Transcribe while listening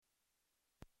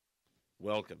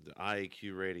Welcome to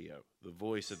IAQ Radio, the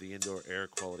voice of the indoor air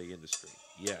quality industry.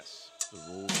 Yes, the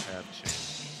rules have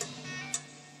changed.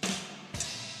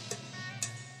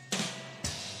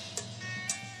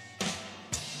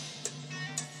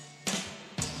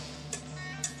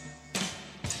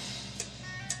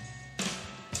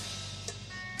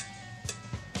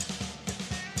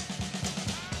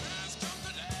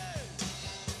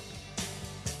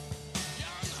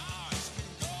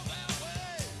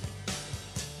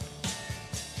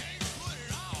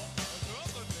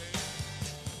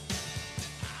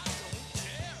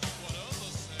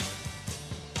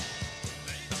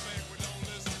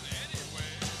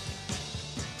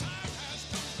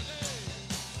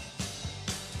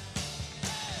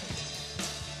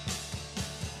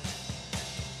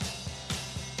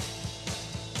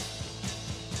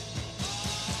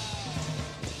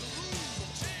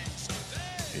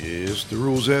 Yes, the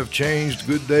rules have changed.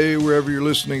 Good day wherever you're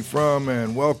listening from,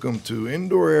 and welcome to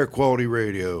Indoor Air Quality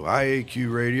Radio,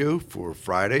 IAQ Radio, for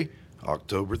Friday,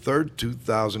 October 3rd,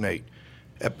 2008.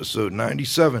 Episode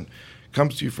 97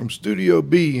 comes to you from Studio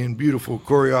B in beautiful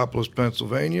Coraopolis,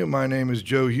 Pennsylvania. My name is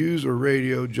Joe Hughes, or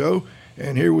Radio Joe,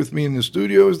 and here with me in the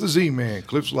studio is the Z-Man,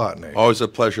 Cliff Zlotnick. Always a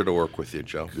pleasure to work with you,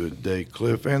 Joe. Good day,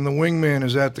 Cliff. And the wingman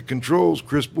is at the controls,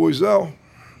 Chris Boisel.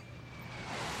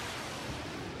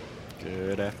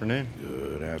 Good afternoon.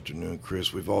 Good afternoon,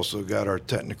 Chris. We've also got our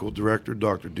technical director,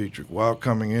 Dr. Dietrich Weil,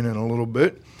 coming in a little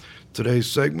bit. Today's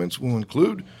segments will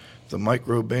include the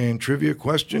microband trivia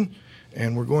question,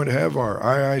 and we're going to have our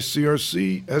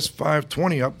IICRC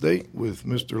S520 update with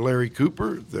Mr. Larry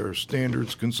Cooper, their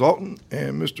standards consultant,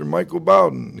 and Mr. Michael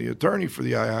Bowden, the attorney for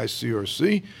the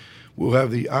IICRC. We'll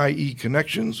have the IE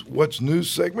Connections What's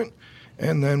News segment,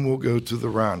 and then we'll go to the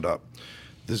roundup.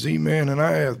 The Z-Man and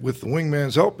I, with the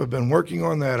Wingman's help, have been working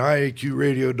on that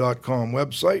IAQradio.com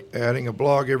website, adding a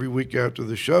blog every week after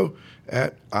the show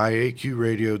at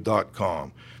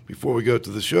IAQradio.com. Before we go to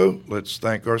the show, let's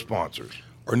thank our sponsors.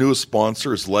 Our newest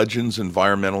sponsor is Legends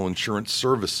Environmental Insurance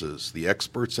Services, the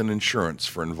experts in insurance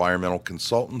for environmental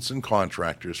consultants and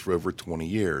contractors for over 20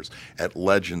 years at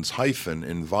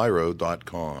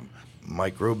legends-enviro.com.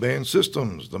 Microban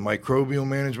Systems, the microbial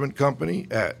management company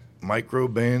at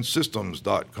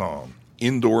microbansystems.com.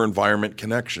 Indoor Environment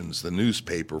Connections, the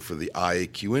newspaper for the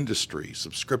IAQ industry.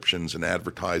 Subscriptions and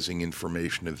advertising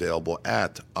information available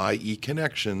at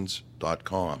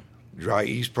ieconnections.com. Dry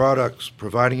Ease Products,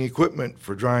 providing equipment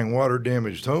for drying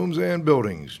water-damaged homes and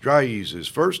buildings. Dry Ease is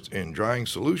first in drying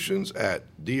solutions at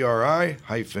dri-eaz.com.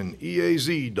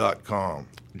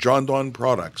 Jon-Don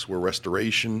Products, where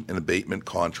restoration and abatement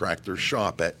contractors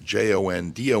shop at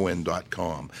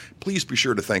jondon.com. Please be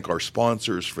sure to thank our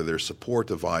sponsors for their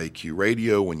support of IAQ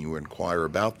Radio when you inquire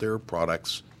about their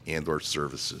products and or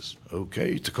services.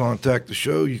 Okay, to contact the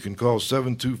show, you can call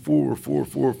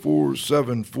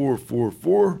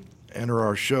 724-444-7444, enter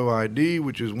our show ID,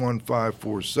 which is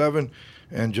 1547,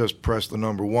 and just press the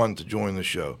number 1 to join the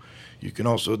show. You can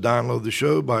also download the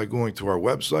show by going to our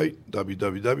website,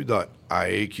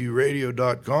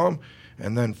 www.iaqradio.com,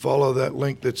 and then follow that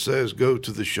link that says go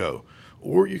to the show.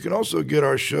 Or you can also get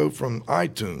our show from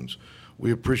iTunes.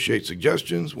 We appreciate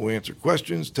suggestions. We'll answer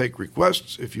questions, take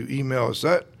requests if you email us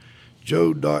at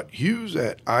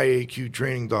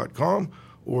joe.hughes@iaqtraining.com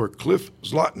or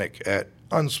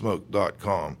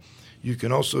cliffzlotnick@unsmoke.com. You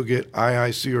can also get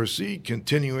IICRC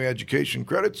continuing education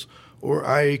credits or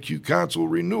IAQ Council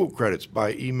renewal credits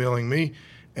by emailing me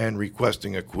and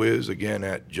requesting a quiz, again,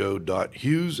 at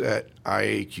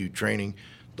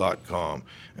joe.hughes@iaqtraining.com.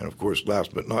 And, of course,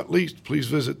 last but not least, please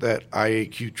visit that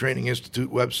IAQ Training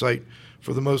Institute website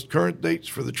for the most current dates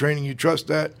for the training you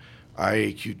trust at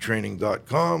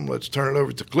iaqtraining.com. Let's turn it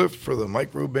over to Cliff for the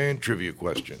microband trivia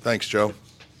question. Thanks, Joe.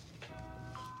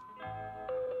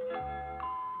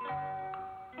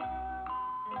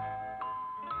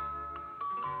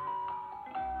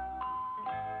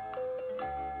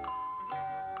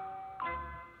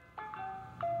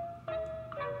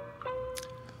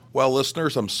 Well,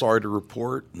 listeners, I'm sorry to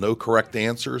report no correct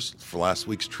answers for last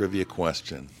week's trivia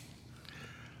question.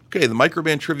 Okay, the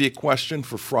microband trivia question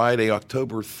for Friday,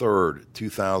 October 3rd,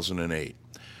 2008.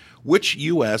 Which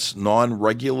U.S.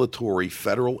 non-regulatory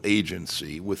federal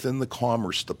agency within the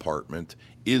Commerce Department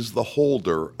is the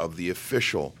holder of the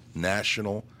official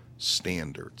national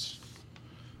standards?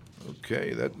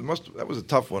 Okay, that was a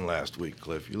tough one last week,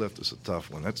 Cliff. You left us a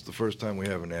tough one. That's the first time we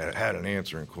haven't had an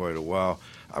answer in quite a while.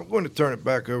 I'm going to turn it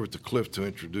back over to Cliff to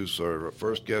introduce our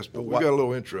first guest, but we got a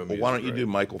little intro. Well, why don't you do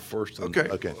Michael first? Okay.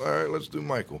 All right, let's do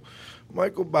Michael.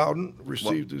 Michael Bowden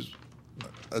received his...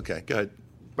 Okay, go ahead.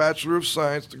 Bachelor of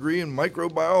Science degree in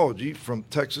microbiology from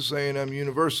Texas A&M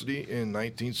University in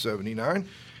 1979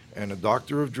 and a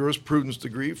Doctor of Jurisprudence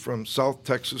degree from South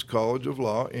Texas College of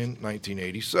Law in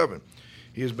 1987.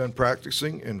 He has been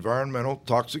practicing environmental,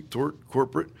 toxic tort,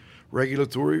 corporate,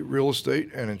 regulatory, real estate,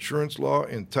 and insurance law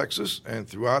in Texas and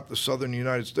throughout the southern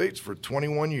United States for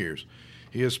 21 years.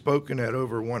 He has spoken at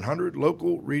over 100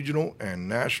 local, regional, and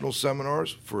national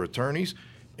seminars for attorneys,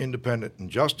 independent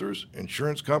adjusters,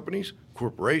 insurance companies,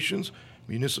 corporations,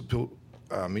 municipal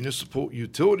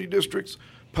utility districts,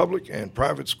 public and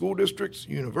private school districts,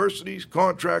 universities,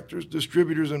 contractors,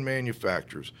 distributors, and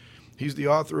manufacturers. He's the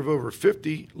author of over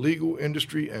 50 legal,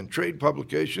 industry, and trade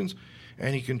publications,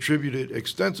 and he contributed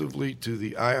extensively to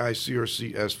the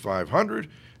IICRC S500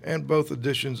 and both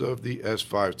editions of the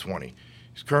S520.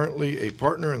 He's currently a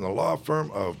partner in the law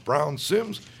firm of Brown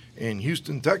Sims in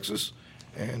Houston, Texas,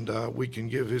 and we can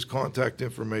give his contact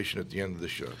information at the end of the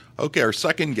show. Okay, our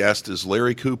second guest is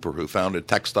Larry Cooper, who founded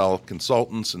Textile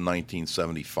Consultants in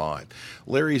 1975.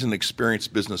 Larry is an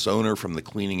experienced business owner from the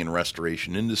cleaning and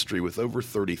restoration industry with over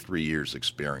 33 years'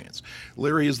 experience.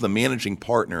 Larry is the managing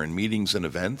partner in Meetings and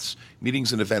Events.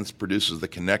 Meetings and Events produces the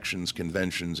connections,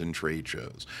 conventions, and trade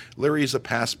shows. Larry is a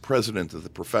past president of the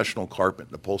Professional Carpet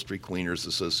and Upholstery Cleaners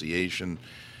Association.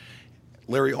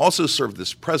 Larry also served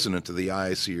as president of the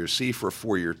IICRC for a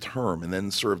 4-year term and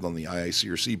then served on the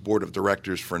IICRC Board of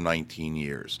Directors for 19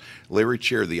 years. Larry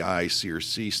chaired the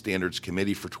IICRC Standards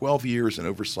Committee for 12 years and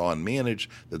oversaw and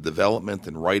managed the development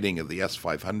and writing of the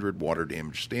S500 Water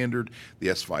Damage Standard, the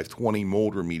S520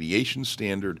 Mold Remediation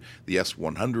Standard, the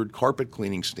S100 Carpet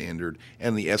Cleaning Standard,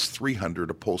 and the S300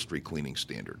 Upholstery Cleaning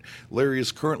Standard. Larry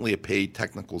is currently a paid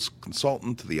technical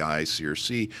consultant to the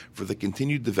IICRC for the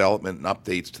continued development and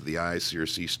updates to the IICRC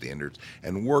standards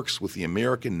and works with the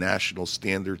American National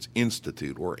Standards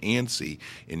Institute, or ANSI,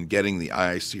 in getting the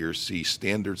IICRC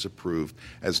standards approved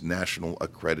as national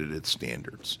accredited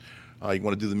standards. You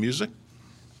want to do the music?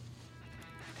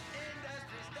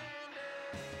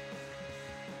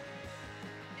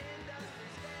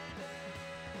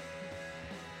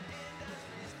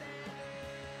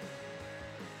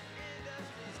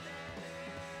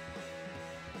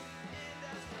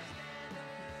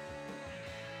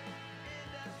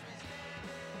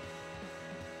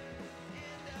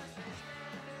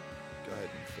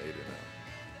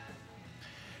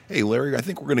 Hey, Larry, I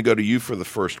think we're going to go to you for the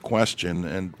first question.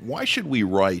 And why should we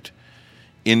write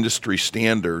industry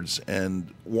standards,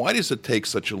 and why does it take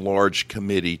such a large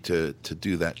committee to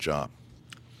do that job?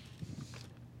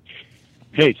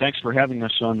 Hey, thanks for having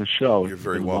us on the show. You're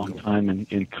very welcome. welcome. It's been a long time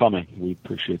in coming. We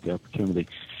appreciate the opportunity.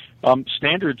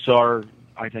 Standards are,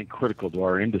 I think, critical to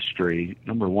our industry.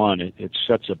 Number one, it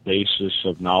sets a basis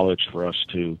of knowledge for us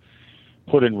to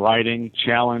put in writing,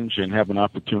 challenge, and have an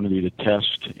opportunity to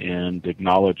test and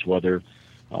acknowledge whether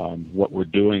what we're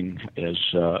doing as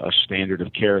a standard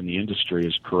of care in the industry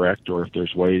is correct, or if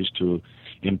there's ways to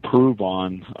improve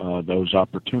on those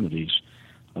opportunities.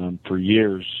 For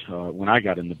years, when I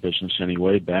got in the business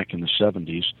anyway, back in the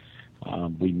 70s,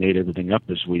 we made everything up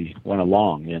as we went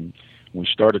along. And when we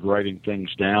started writing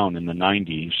things down in the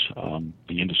 90s,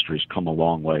 the industry's come a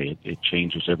long way. It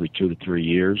changes every 2 to 3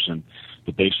 years, and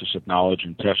the basis of knowledge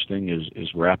and testing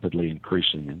is rapidly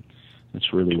increasing. And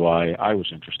that's really why I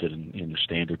was interested in the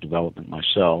standard development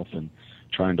myself and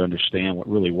trying to understand what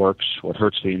really works, what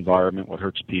hurts the environment, what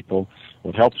hurts people,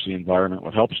 what helps the environment,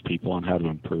 what helps people, and how to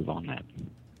improve on that.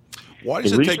 Why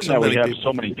does it take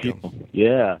so many people?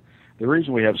 Yeah. The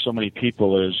reason we have so many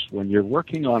people is when you're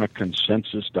working on a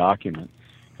consensus document,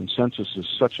 consensus is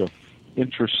such an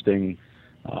interesting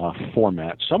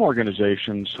format. Some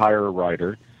organizations hire a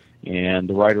writer, and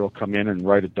the writer will come in and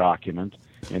write a document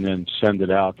and then send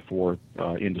it out for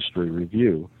industry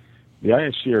review. The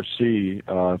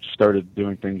IICRC started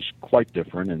doing things quite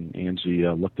different, and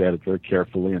ANSI looked at it very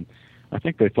carefully, and I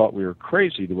think they thought we were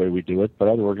crazy the way we do it, but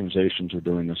other organizations are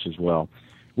doing this as well.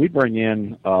 We bring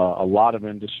in a lot of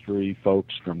industry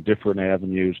folks from different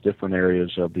avenues, different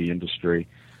areas of the industry,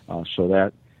 so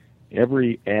that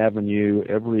every avenue,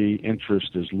 every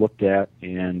interest is looked at,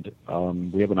 and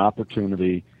we have an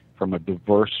opportunity from a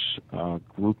diverse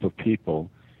group of people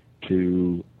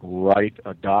to write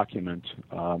a document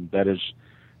that is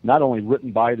not only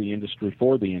written by the industry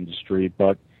for the industry,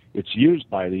 but it's used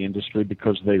by the industry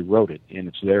because they wrote it, and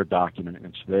it's their document, and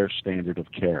it's their standard of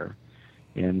care.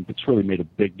 And it's really made a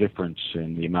big difference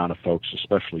in the amount of folks,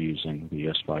 especially using the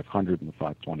S500 and the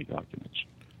 520 documents.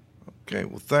 Okay,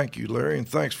 well, thank you, Larry, and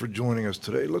thanks for joining us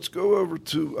today. Let's go over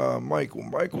to Michael.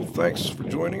 Michael, thanks for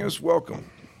joining us. Welcome.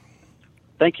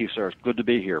 Thank you, sir. Good to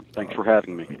be here. Thanks for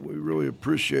having me. We really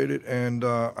appreciate it. And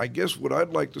I guess what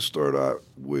I'd like to start out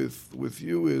with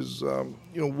you is,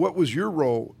 what was your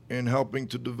role in helping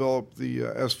to develop the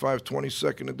S520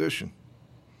 second edition?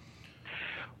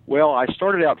 Well, I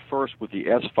started out first with the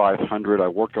S500. I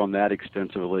worked on that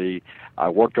extensively. I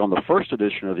worked on the first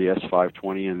edition of the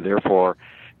S520 and therefore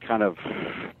kind of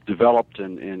developed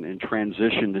and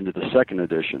transitioned into the second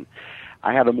edition.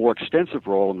 I had a more extensive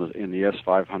role in the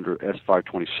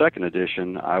S520 second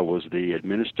edition. I was the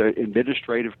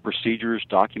Administrative Procedures,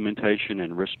 Documentation,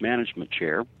 and Risk Management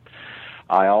Chair.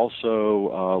 I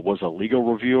also was a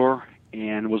legal reviewer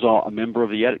and was a member of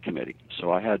the Edit Committee.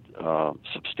 So I had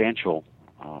substantial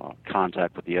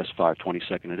contact with the S520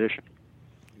 second edition.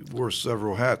 You wore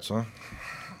several hats, huh?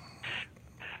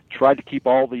 Tried to keep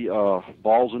all the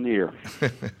balls in the air.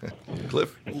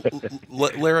 Cliff,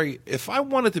 Larry, if I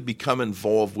wanted to become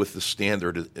involved with the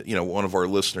standard, one of our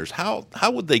listeners, how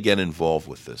would they get involved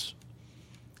with this?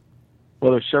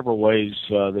 Well, there's several ways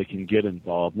they can get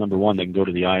involved. Number one, they can go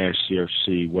to the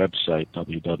IICRC website,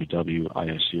 www.iicrc.org,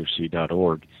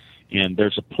 and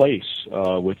there's a place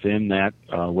within that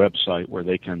website where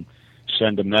they can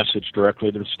send a message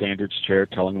directly to the standards chair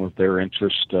telling them of their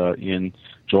interest in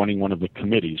joining one of the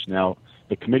committees. Now,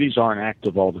 the committees aren't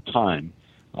active all the time.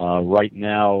 Right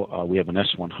now, we have an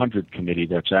S100 committee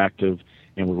that's active,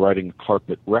 and we're writing a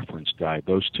carpet reference guide.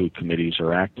 Those two committees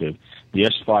are active. The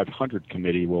S500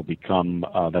 committee will become,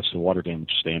 that's the water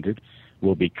damage standard,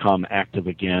 will become active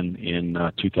again in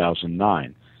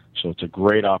 2009. So it's a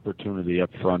great opportunity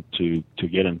up front to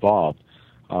get involved.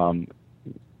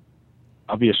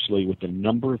 Obviously, with the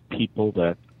number of people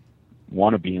that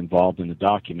want to be involved in the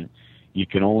document, you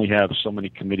can only have so many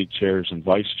committee chairs and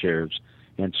vice chairs.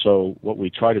 And so what we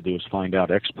try to do is find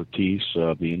out expertise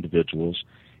of the individuals,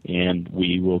 and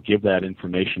we will give that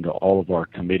information to all of our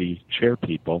committee chair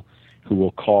people who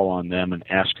will call on them and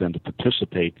ask them to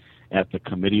participate at the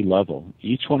committee level.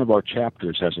 Each one of our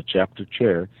chapters has a chapter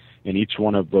chair, and each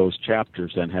one of those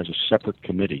chapters then has a separate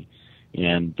committee,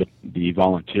 and the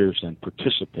volunteers then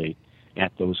participate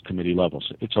at those committee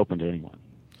levels. It's open to anyone.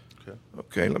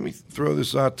 Okay, let me throw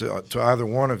this out to either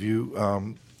one of you.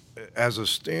 As a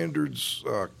standards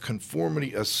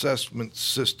conformity assessment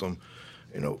system,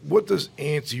 what does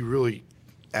ANSI really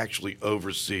actually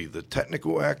oversee? The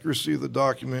technical accuracy of the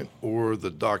document or the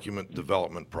document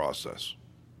development process?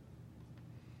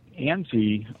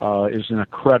 ANSI is an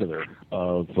accreditor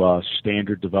of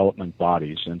standard development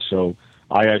bodies, and so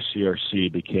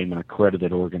IICRC became an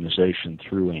accredited organization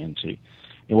through ANSI.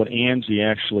 And what ANSI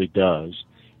actually does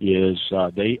is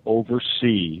they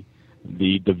oversee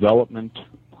the development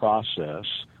process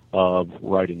of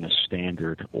writing a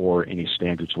standard or any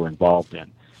standards we're involved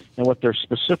in. And what they're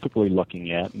specifically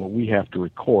looking at, and what we have to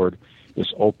record,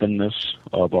 is openness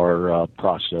of our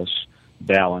process,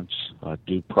 balance,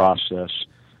 due process,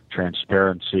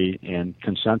 transparency, and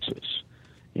consensus.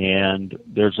 And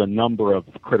there's a number of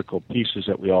critical pieces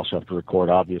that we also have to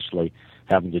record, obviously,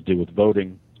 having to do with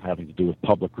voting, having to do with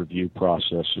public review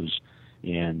processes,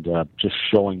 and just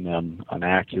showing them an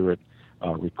accurate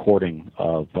recording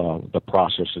of the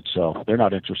process itself. They're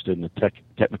not interested in the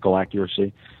technical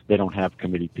accuracy. They don't have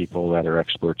committee people that are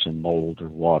experts in mold or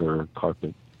water or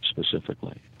carpet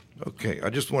specifically. Okay, I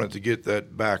just wanted to get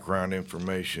that background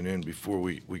information in before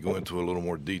we go into a little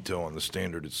more detail on the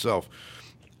standard itself.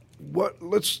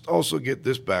 Let's also get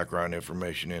this background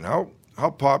information in. How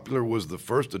popular was the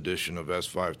first edition of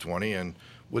S520, and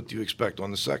what do you expect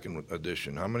on the second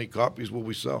edition? How many copies will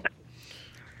we sell?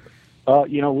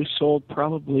 We sold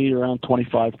probably around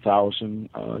 25,000,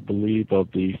 I believe,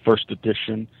 of the first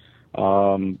edition.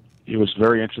 It was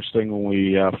very interesting when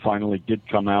we finally did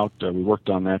come out. We worked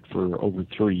on that for over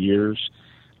 3 years.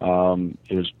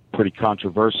 It was pretty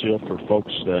controversial for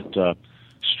folks that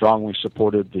strongly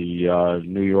supported the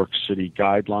New York City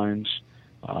guidelines.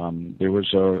 There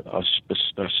was a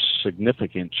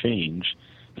significant change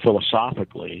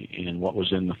philosophically in what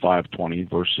was in the 520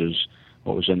 versus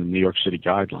what was in the New York City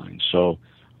guidelines. So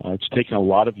it's taken a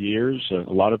lot of years,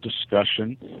 a lot of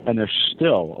discussion, and there's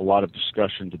still a lot of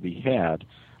discussion to be had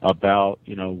about,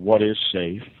 what is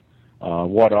safe,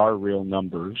 what are real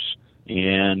numbers,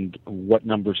 and what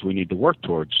numbers we need to work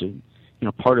towards.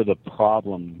 Part of the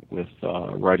problem with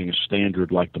writing a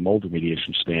standard like the mold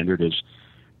remediation standard is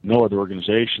no other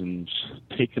organization's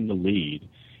taken the lead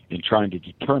in trying to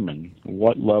determine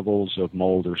what levels of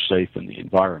mold are safe in the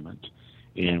environment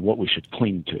and what we should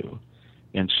cling to.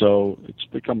 And so it's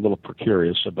become a little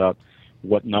precarious about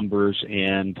what numbers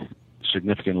and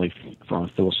significantly from a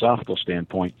philosophical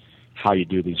standpoint, how you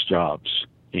do these jobs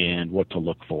and what to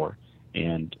look for.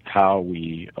 and how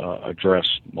we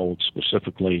address mold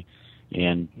specifically,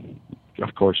 and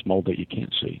of course mold that you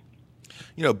can't see.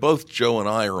 You know, both Joe and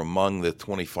I are among the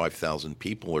 25,000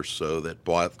 people or so that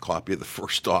bought a copy of the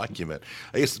first document.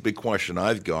 I guess the big question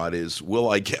I've got is, will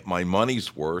I get my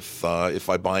money's worth if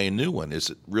I buy a new one? Is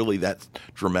it really that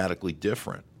dramatically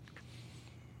different?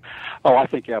 Oh, I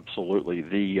think absolutely.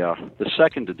 The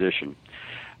second edition,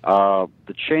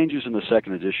 the changes in the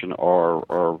second edition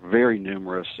are very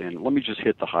numerous, and let me just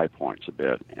hit the high points a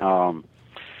bit.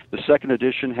 The second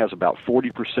edition has about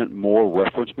 40% more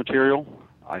reference material.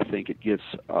 I think it gets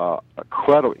a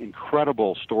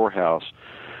incredible storehouse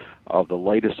of the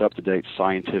latest up-to-date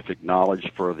scientific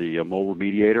knowledge for the mold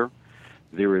remediator.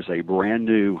 There is a brand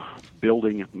new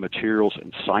building materials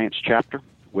and science chapter,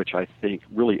 which I think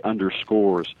really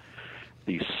underscores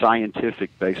the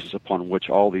scientific basis upon which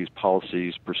all these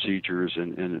policies, procedures,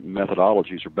 and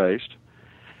methodologies are based.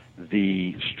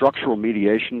 The structural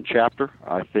mediation chapter,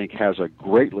 I think, has a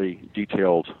greatly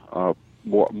detailed,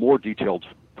 more detailed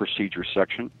procedure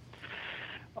section.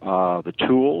 The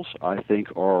tools, I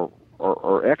think,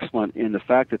 are excellent in the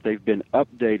fact that they've been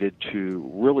updated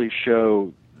to really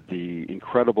show the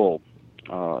incredible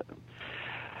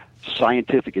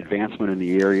scientific advancement in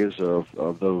the areas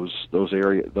of those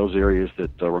areas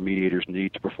that remediators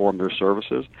need to perform their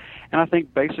services. And I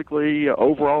think basically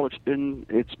overall it's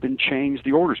been changed.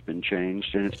 The order's been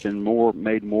changed, and it's been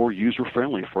made more user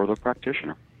friendly for the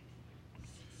practitioner.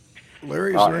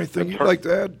 Larry, is there anything you'd like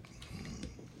to add?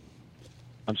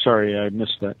 I'm sorry, I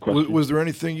missed that question. Was there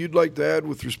anything you'd like to add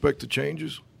with respect to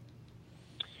changes?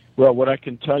 Well, what I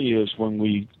can tell you is when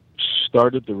we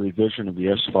started the revision of the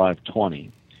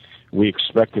S520, we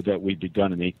expected that we'd be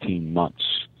done in 18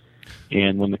 months.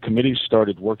 And when the committees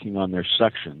started working on their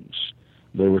sections,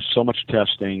 there was so much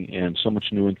testing and so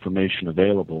much new information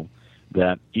available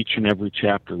that each and every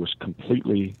chapter was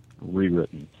completely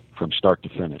rewritten from start to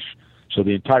finish. So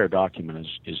the entire document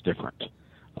is different.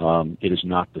 It is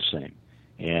not the same.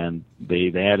 And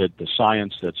they've added the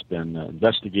science that's been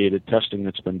investigated, testing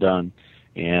that's been done,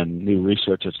 and new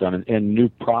research that's done, and new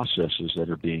processes that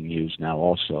are being used now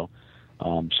also.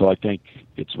 So I think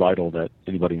it's vital that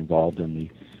anybody involved in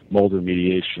the mold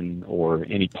remediation or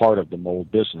any part of the mold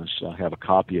business have a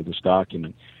copy of this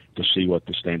document to see what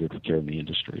the standard of care in the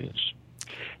industry is.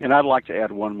 And I'd like to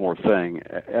add one more thing.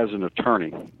 As an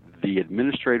attorney, the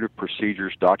administrative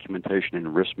procedures, documentation,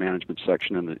 and risk management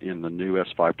section in the new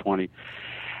S520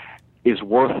 is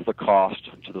worth the cost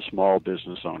to the small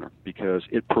business owner, because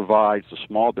it provides the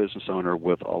small business owner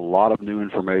with a lot of new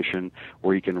information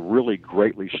where he can really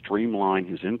greatly streamline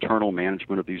his internal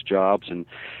management of these jobs and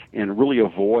really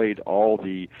avoid all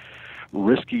the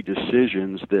risky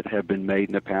decisions that have been made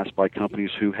in the past by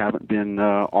companies who haven't been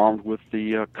armed with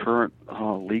the current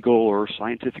legal or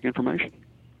scientific information.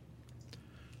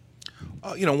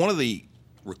 One of the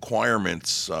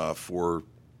requirements for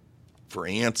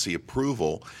ANSI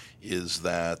approval is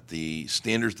that the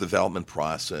standards development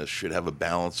process should have a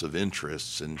balance of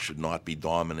interests and should not be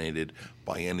dominated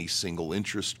by any single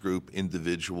interest group,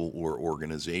 individual, or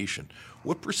organization.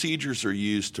 What procedures are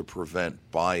used to prevent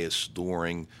bias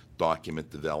during document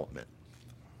development?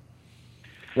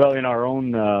 Well, in our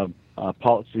own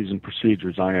policies and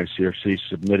procedures, IICRC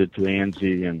submitted to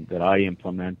ANSI and that I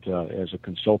implement as a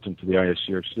consultant to the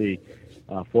IICRC,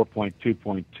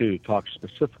 4.2.2 talks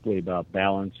specifically about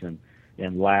balance and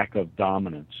lack of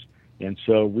dominance. And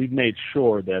so we've made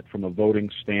sure that from a voting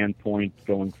standpoint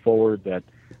going forward that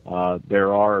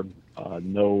there are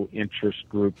no interest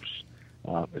groups,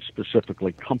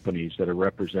 specifically companies that are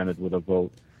represented with a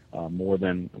vote, more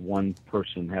than one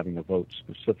person having a vote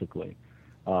specifically.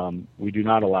 We do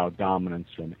not allow dominance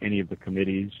in any of the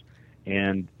committees,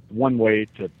 and one way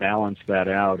to balance that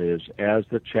out is as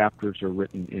the chapters are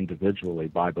written individually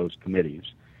by those committees,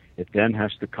 it then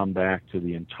has to come back to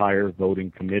the entire voting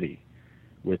committee,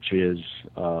 which is,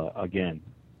 again,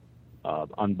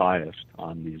 unbiased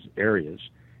on these areas,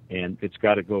 and it's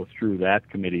got to go through that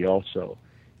committee also.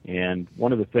 And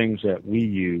one of the things that we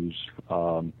use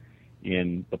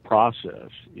in the process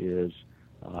is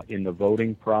in the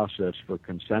voting process for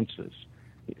consensus,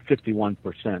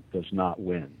 51% does not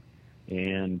win.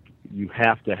 And you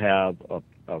have to have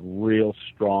a real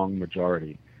strong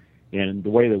majority. And the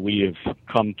way that we have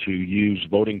come to use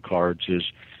voting cards is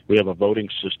we have a voting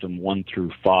system 1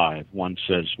 through 5. 1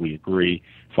 says we agree,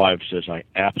 5 says I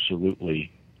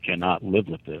absolutely cannot live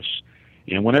with this.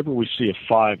 And whenever we see a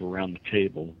 5 around the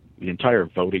table, the entire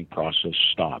voting process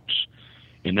stops.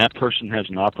 And that person has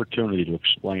an opportunity to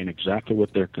explain exactly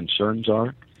what their concerns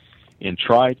are and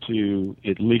try to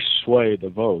at least sway the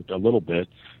vote a little bit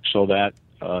so that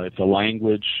if the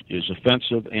language is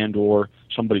offensive and or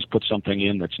somebody's put something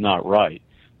in that's not right,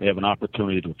 they have an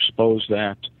opportunity to expose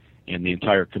that, and the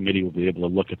entire committee will be able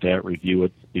to look at that, review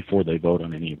it, before they vote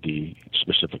on any of the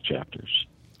specific chapters.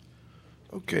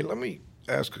 Okay, let me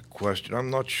ask a question. I'm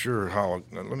not sure how.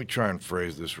 Let me try and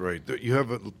phrase this right. You have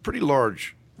a pretty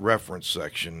large reference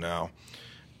section now,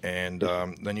 and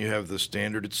then you have the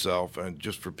standard itself. And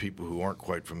just for people who aren't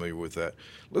quite familiar with that,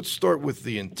 let's start with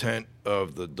the intent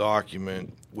of the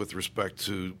document with respect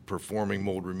to performing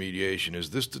mold remediation.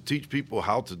 Is this to teach people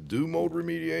how to do mold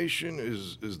remediation?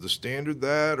 Is the standard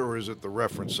that, or is it the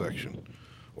reference section,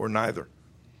 or neither?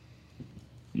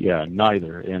 Yeah,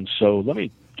 neither. And so let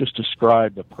me just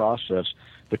describe the process.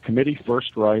 The committee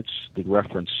first writes the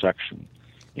reference section.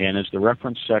 And as the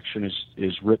reference section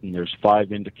is written, there's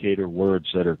 5 indicator words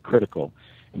that are critical.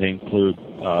 And they include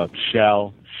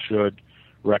shall, should,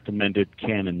 recommended,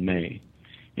 can, and may.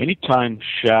 Anytime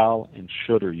shall and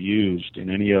should are used in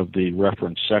any of the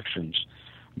reference sections,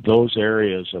 those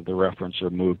areas of the reference are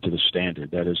moved to the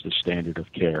standard. That is the standard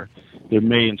of care. There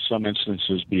may, in some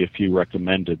instances, be a few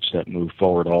recommendeds that move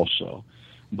forward also.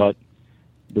 But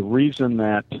the reason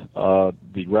that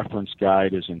the reference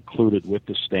guide is included with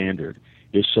the standard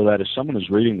is so that if someone is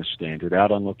reading the standard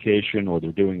out on location, or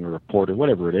they're doing a report or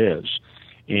whatever it is,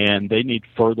 and they need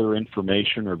further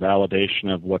information or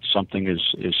validation of what something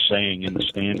is saying in the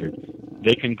standard,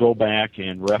 they can go back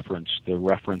and reference the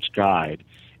reference guide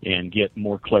and get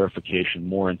more clarification,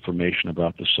 more information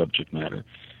about the subject matter.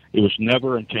 It was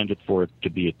never intended for it to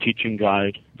be a teaching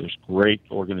guide. There's great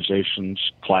organizations,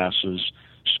 classes,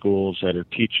 schools that are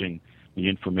teaching the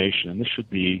information, and this should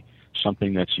be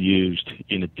something that's used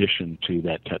in addition to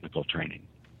that technical training.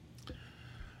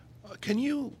 Can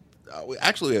you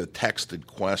actually a texted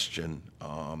question,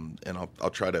 and I'll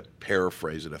try to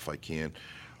paraphrase it if I can.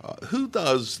 Who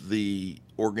does the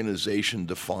organization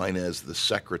define as the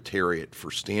Secretariat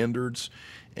for Standards?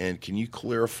 And can you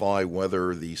clarify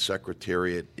whether the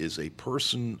Secretariat is a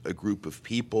person, a group of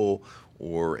people,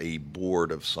 or a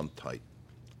board of some type?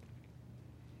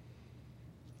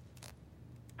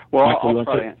 Well, I'll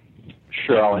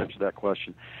answer that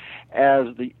question. As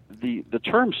the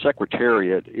term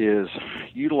Secretariat is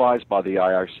utilized by the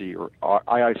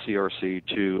IICRC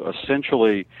to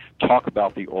essentially talk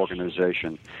about the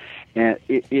organization, and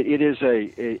it is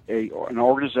an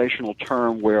organizational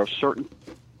term where certain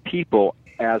people,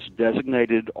 as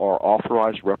designated or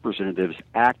authorized representatives,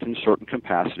 act in certain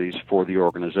capacities for the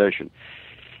organization.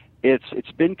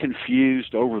 It's been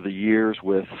confused over the years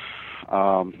with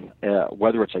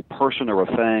whether it's a person or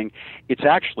a thing. It's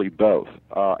actually both.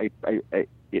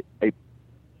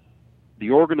 The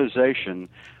organization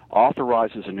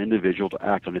authorizes an individual to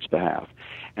act on its behalf,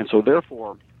 and so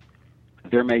therefore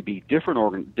there may be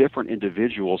different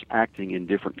individuals acting in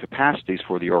different capacities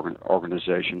for the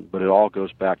organization, but it all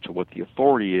goes back to what the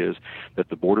authority is that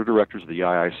the board of directors of the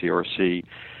IICRC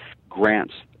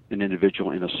grants an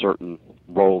individual in a certain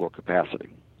role or capacity.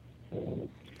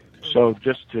 So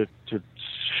just to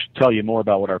tell you more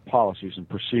about what our policies and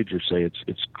procedures say,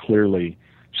 it's clearly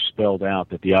spelled out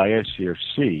that the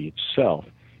IICRC itself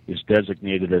is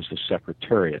designated as the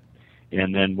Secretariat.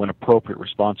 And then when appropriate,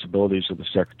 responsibilities of the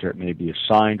Secretariat may be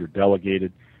assigned or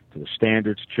delegated to the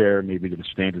standards chair, maybe to the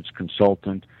standards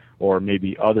consultant, or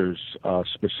maybe others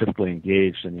specifically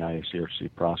engaged in the IICRC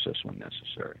process when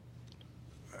necessary.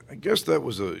 I guess that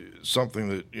was something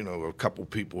that, a couple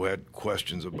people had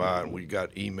questions about, and we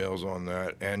got emails on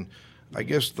that. And I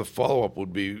guess the follow-up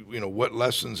would be, what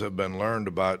lessons have been learned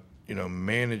about,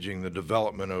 managing the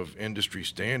development of industry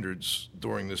standards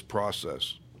during this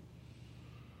process?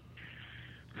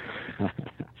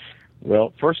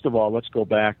 Well, first of all, let's go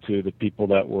back to the people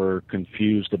that were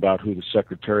confused about who the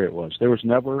Secretariat was. There was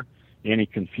never any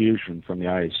confusion from the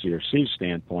IICRC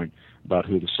standpoint about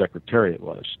who the Secretariat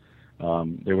was.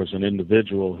 There was an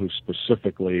individual who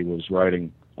specifically was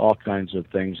writing all kinds of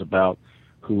things about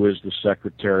who is the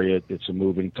Secretariat, it's a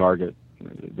moving target.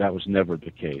 That was never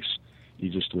the case. He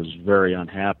just was very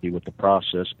unhappy with the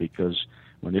process because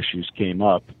when issues came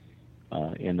up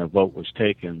and the vote was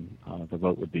taken, the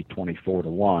vote would be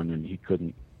 24-1, and he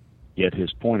couldn't get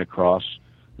his point across,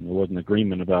 and there wasn't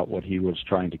agreement about what he was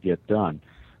trying to get done.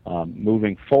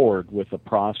 Moving forward with the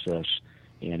process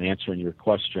and answering your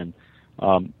question,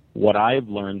 what I've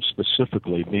learned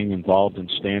specifically, being involved in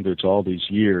standards all these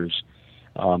years,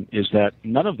 is that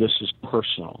none of this is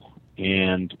personal,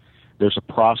 and there's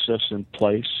a process in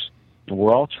place, and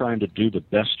we're all trying to do the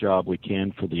best job we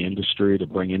can for the industry to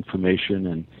bring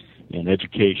information and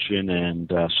education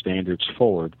and standards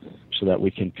forward so that we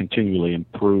can continually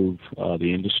improve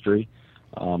the industry.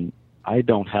 I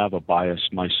don't have a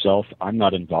bias myself. I'm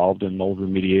not involved in mold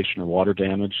remediation or water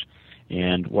damage,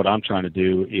 and what I'm trying to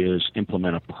do is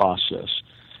implement a process.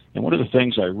 And one of the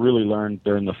things I really learned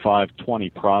during the 520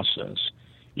 process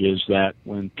is that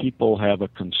when people have a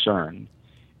concern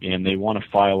and they want to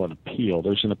file an appeal,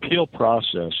 there's an appeal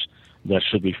process that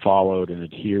should be followed and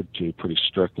adhered to pretty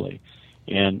strictly.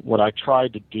 And what I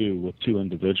tried to do with two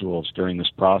individuals during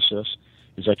this process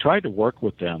is I tried to work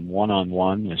with them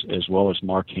one-on-one, as well as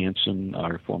Mark Hansen,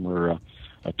 our former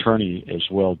attorney, as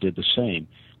well, did the same.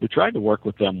 We tried to work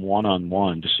with them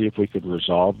one-on-one to see if we could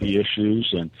resolve the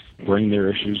issues and bring their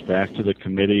issues back to the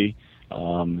committee,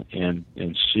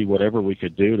 and see whatever we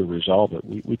could do to resolve it.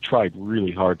 We tried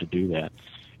really hard to do that.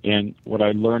 And what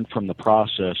I learned from the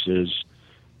process is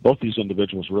both these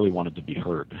individuals really wanted to be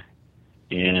heard,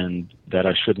 and that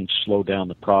I shouldn't slow down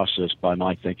the process by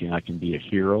my thinking I can be a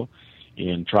hero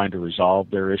in trying to resolve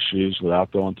their issues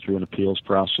without going through an appeals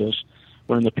process.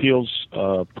 When an appeal is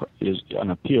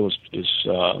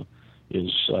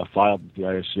filed with the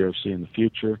ISCRC in the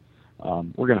future,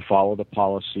 we're going to follow the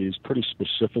policies pretty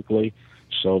specifically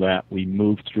so that we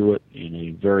move through it in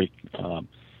a very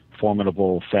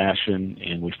formidable fashion,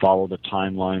 and we follow the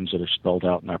timelines that are spelled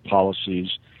out in our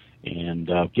policies,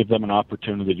 and give them an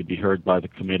opportunity to be heard by the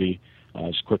committee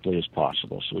as quickly as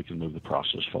possible so we can move the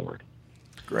process forward.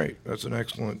 Great. That's an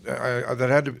excellent.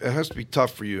 It has to be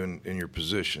tough for you in your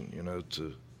position,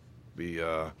 to be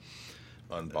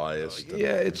unbiased.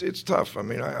 Yeah, it's tough. I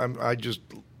mean, I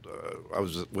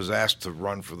was asked to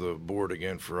run for the board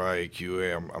again for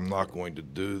IAQA. I'm not going to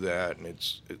do that, and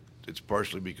it's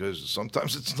partially because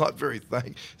sometimes it's not very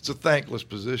it's a thankless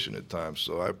position at times.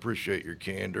 So I appreciate your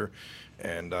candor.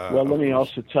 And well, let me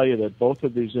also tell you that both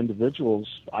of these individuals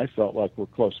I felt like were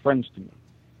close friends to me,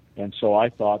 and so I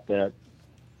thought that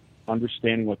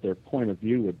understanding what their point of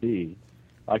view would be,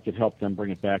 I could help them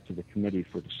bring it back to the committee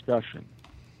for discussion.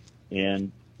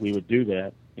 And we would do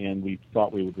that, and we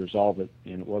thought we would resolve it,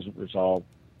 and it wasn't resolved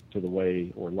to the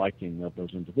way or liking of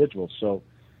those individuals. So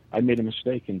I made a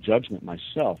mistake in judgment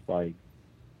myself by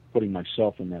putting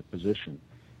myself in that position.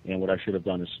 And what I should have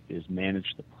done is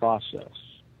manage the process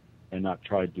and not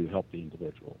try to help the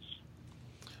individuals.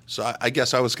 So I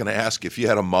guess I was going to ask, if you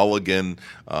had a mulligan,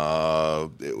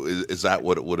 is that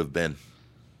what it would have been?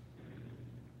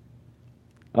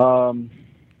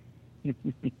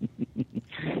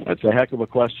 That's a heck of a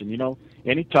question.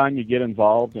 Anytime you get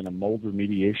involved in a mold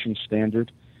remediation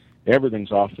standard,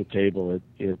 everything's off the table.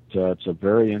 It's a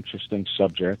very interesting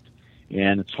subject,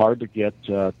 and it's hard to get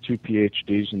two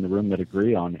PhDs in the room that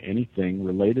agree on anything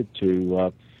related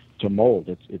to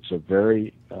mold. It's a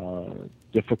very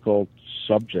difficult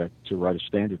subject to write a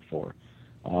standard for.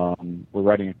 We're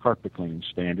writing a carpet cleaning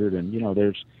standard, and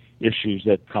there's issues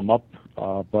that come up,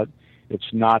 but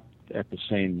it's not at the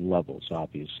same levels,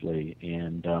 obviously.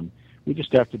 And we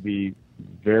just have to be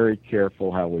very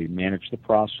careful how we manage the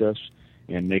process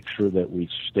and make sure that we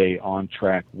stay on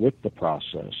track with the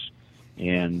process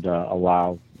and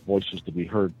allow voices to be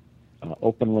heard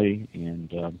openly,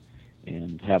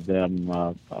 and have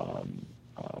them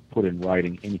put in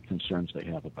writing any concerns they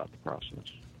have about the process.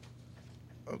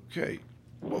 Okay.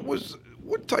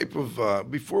 What type of,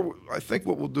 before, I think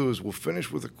what we'll do is we'll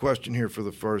finish with a question here for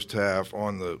the first half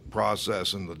on the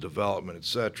process and the development, et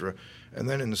cetera, and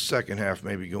then in the second half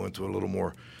maybe go into a little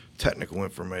more technical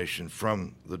information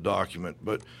from the document.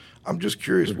 But I'm just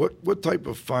curious, what type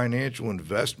of financial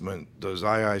investment does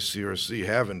IICRC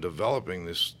have in developing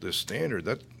this standard?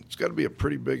 It's got to be a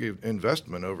pretty big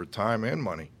investment over time and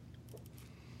money.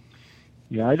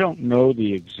 Yeah, I don't know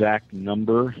the exact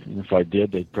number, and if I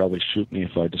did, they'd probably shoot me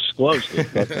if I disclosed it.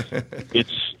 But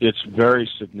it's very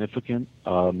significant.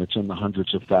 It's in the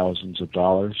hundreds of thousands of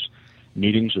dollars.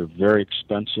 Meetings are very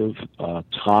expensive.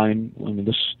 Time. I mean,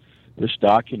 this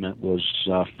document was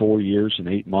 4 years and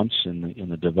 8 months in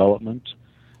the development.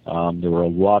 There were a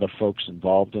lot of folks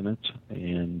involved in it,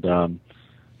 and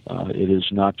it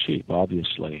is not cheap,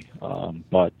 obviously.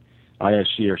 But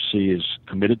IICRC is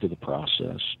committed to the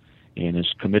process and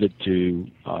is committed to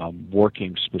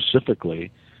working specifically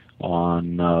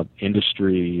on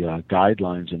industry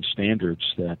guidelines and standards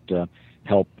that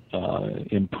help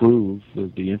improve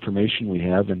the information we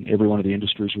have in every one of the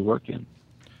industries we work in.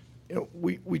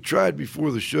 We tried before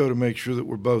the show to make sure that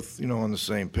we're both, on the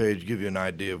same page, give you an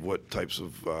idea of what types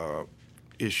of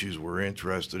issues we're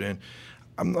interested in.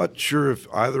 I'm not sure if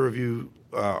either of you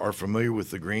are familiar with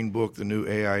the Green Book, the new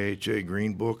AIHA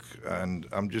Green Book, and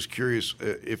I'm just curious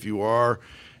if you are,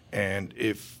 and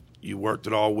if you worked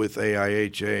at all with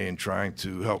AIHA in trying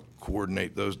to help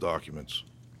coordinate those documents.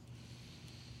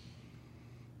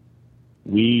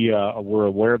 We were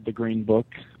aware of the Green Book.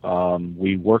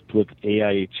 We worked with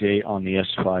AIHA on the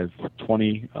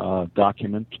S520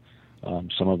 document.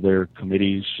 Some of their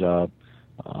committees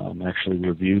actually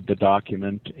reviewed the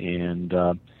document,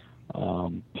 and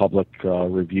public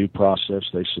review process.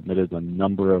 They submitted a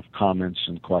number of comments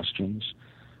and questions.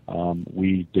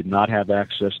 We did not have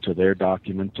access to their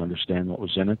document to understand what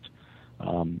was in it.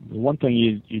 The one thing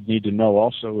you need to know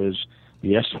also is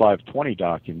the S520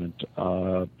 document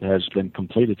has been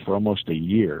completed for almost a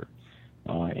year,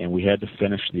 and we had to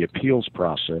finish the appeals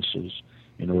processes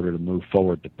in order to move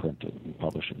forward to print it and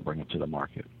publish it and bring it to the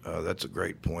market. That's a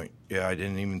great point. Yeah, I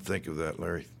didn't even think of that,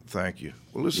 Larry. Thank you.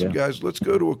 Well, listen, guys, let's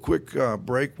go to a quick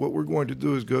break. What we're going to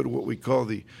do is go to what we call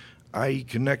the IE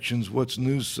Connections What's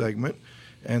News segment,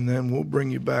 and then we'll bring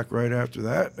you back right after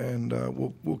that, and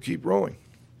we'll keep rolling.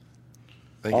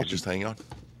 Thank you. Just hang on.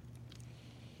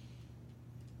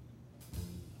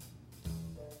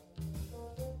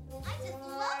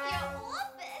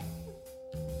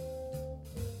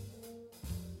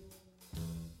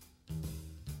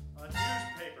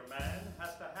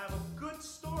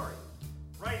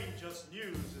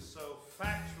 News is so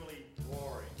factually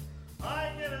boring. I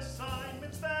get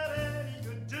assignments that any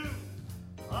could do.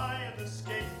 I am the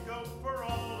scapegoat for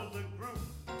all of the group.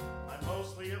 I'm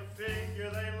mostly a figure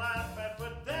they laugh at,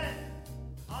 but then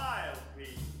I'll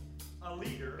be a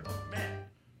leader of men.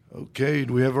 Okay,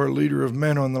 do we have our leader of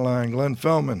men on the line, Glenn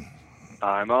Fellman?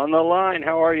 I'm on the line.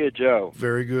 How are you, Joe?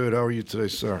 Very good. How are you today,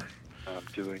 sir? I'm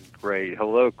doing great.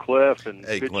 Hello, Cliff, and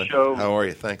hey, good Glenn. show. How are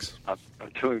you? Thanks. I'm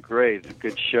doing great. It's a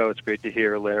good show. It's great to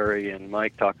hear Larry and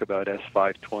Mike talk about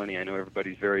S520. I know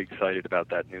everybody's very excited about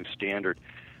that new standard.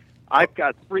 I've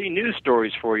got 3 news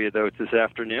stories for you, though, this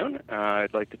afternoon.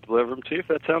 I'd like to deliver them to you, if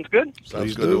that sounds good.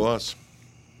 Sounds good to us.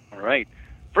 All right.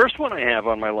 First one I have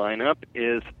on my lineup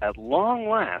is, at long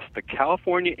last, the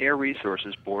California Air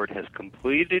Resources Board has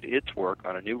completed its work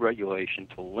on a new regulation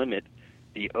to limit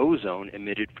the ozone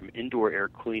emitted from indoor air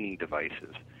cleaning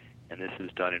devices. And this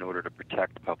is done in order to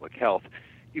protect public health.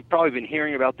 You've probably been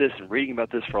hearing about this and reading about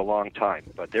this for a long time,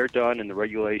 but they're done, and the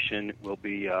regulation will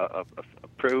be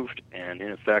approved and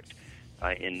in effect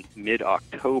in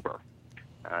mid-October.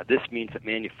 This means that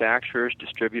manufacturers,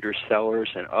 distributors,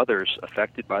 sellers, and others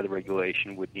affected by the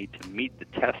regulation would need to meet the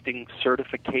testing,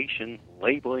 certification,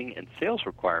 labeling, and sales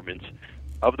requirements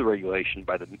of the regulation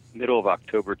by the middle of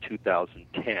October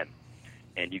 2010.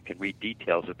 And you can read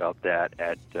details about that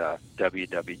at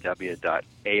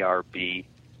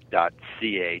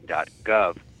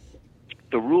www.arb.ca.gov.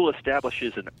 The rule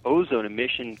establishes an ozone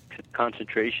emission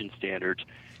concentration standards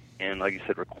and, like I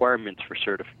said, requirements for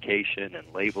certification and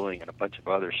labeling and a bunch of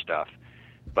other stuff.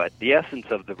 But the essence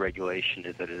of the regulation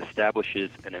is that it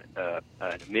establishes an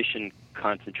emission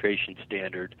concentration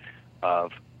standard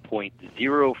of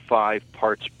 0.05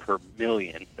 parts per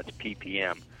million, that's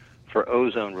ppm, for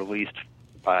ozone released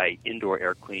by indoor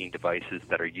air cleaning devices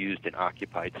that are used in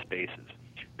occupied spaces.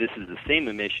 This is the same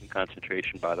emission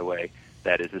concentration, by the way,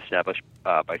 that is established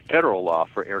by federal law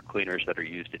for air cleaners that are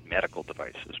used in medical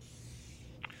devices.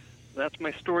 That's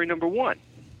my story number 1.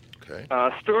 Okay.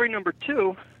 Story number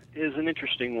 2 is an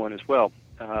interesting one as well.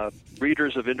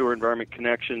 Readers of Indoor Environment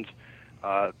Connections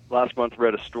last month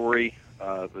read a story.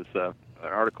 It was an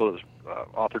article that was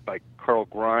authored by Carl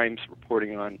Grimes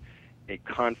reporting on a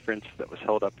conference that was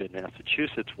held up in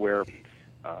Massachusetts where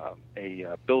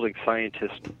a building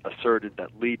scientist asserted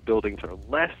that LEED buildings are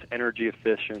less energy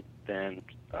efficient than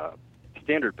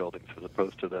standard buildings, as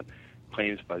opposed to the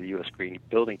claims by the U.S. Green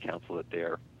Building Council that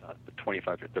they're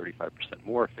 25 to 35%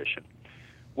 more efficient.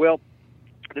 Well,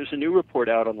 there's a new report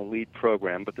out on the LEED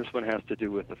program, but this one has to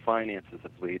do with the finances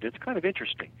of LEED. It's kind of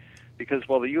interesting because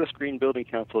while the U.S. Green Building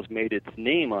Council has made its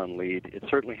name on LEED, it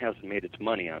certainly hasn't made its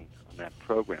money on that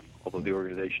program, although the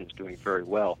organization is doing very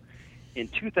well. In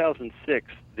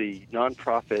 2006, the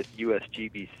nonprofit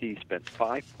USGBC spent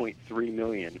 $5.3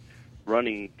 million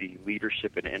running the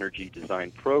Leadership in Energy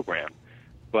Design program,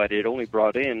 but it only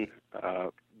brought in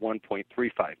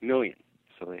 $1.35 million.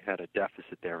 So they had a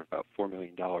deficit there of about $4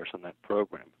 million on that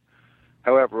program.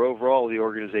 However, overall, the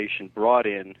organization brought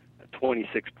in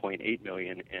 $26.8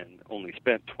 million and only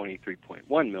spent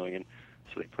 $23.1 million,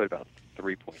 so they put about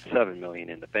 $3.7 million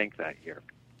in the bank that year.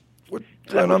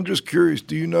 And I'm just curious,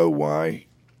 do you know why,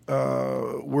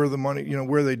 where the money,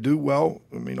 where they do well?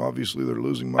 I mean, obviously they're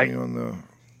losing money on the...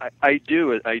 I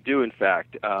do, in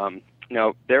fact.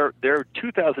 Now, their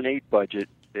 2008 budget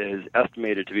is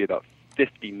estimated to be about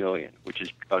 $50 million, which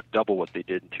is double what they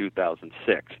did in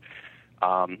 2006.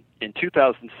 In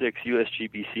 2006,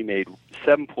 USGBC made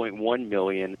 $7.1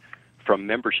 million from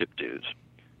membership dues,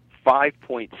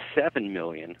 $5.7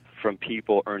 million from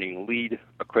people earning LEED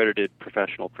accredited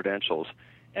professional credentials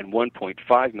and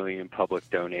 $1.5 million in public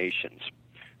donations.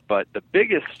 But the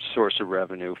biggest source of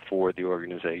revenue for the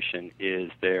organization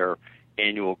is their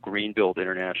annual Greenbuild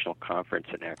International Conference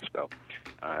and Expo.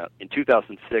 In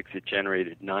 2006, it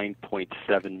generated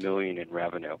 $9.7 million in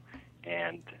revenue,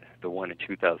 and the one in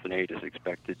 2008 is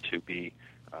expected to be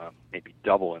maybe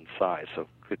double in size, so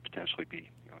could potentially be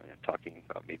talking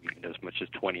about maybe even as much as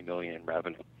 $20 million in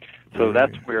revenue. So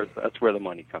that's where the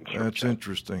money comes from. That's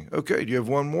interesting. Okay, do you have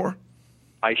one more?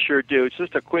 I sure do. It's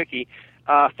just a quickie.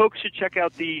 Folks should check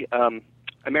out the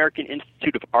American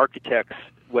Institute of Architects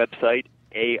website,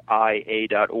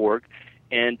 AIA.org,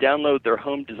 and download their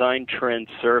Home Design Trends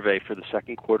Survey for the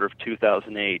second quarter of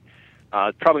 2008.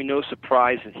 Probably no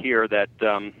surprise here that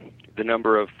the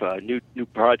number of new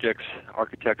projects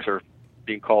architects are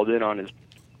being called in on is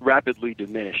rapidly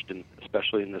diminished, and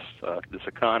especially in this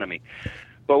economy.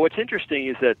 But what's interesting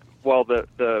is that while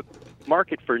the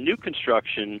market for new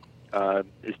construction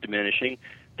is diminishing,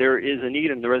 there is a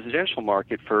need in the residential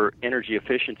market for energy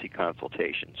efficiency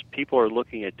consultations. People are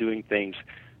looking at doing things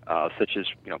such as,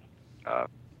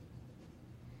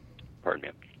 pardon me,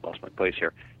 I lost my place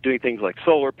here, doing things like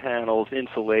solar panels,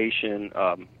 insulation,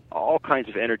 all kinds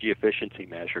of energy efficiency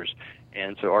measures.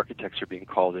 And so architects are being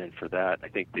called in for that. I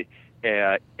think the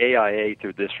AIA,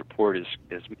 through this report, is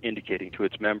indicating to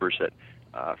its members that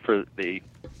for the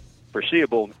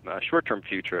foreseeable short-term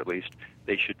future, at least,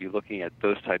 they should be looking at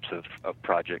those types of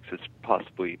projects as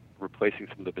possibly replacing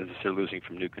some of the business they're losing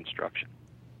from new construction.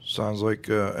 Sounds like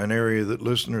an area that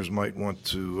listeners might want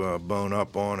to bone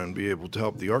up on and be able to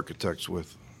help the architects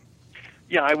with.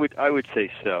 Yeah, I would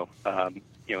say so.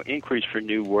 Increase for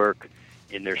new work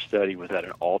in their study was at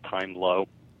an all-time low,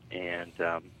 and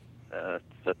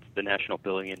the National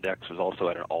Billing Index was also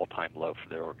at an all-time low for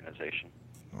their organization.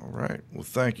 All right. Well,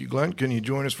 thank you, Glenn. Can you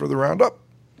join us for the roundup?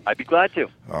 I'd be glad to.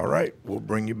 All right. We'll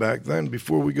bring you back then.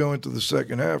 Before we go into the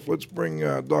second half, let's bring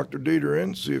Dr. Dieter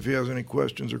in, see if he has any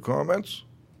questions or comments.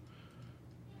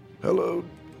 Hello.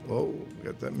 Oh,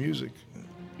 got that music.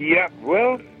 Yeah,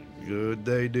 well... Good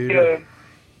day, Dieter.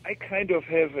 I kind of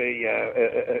have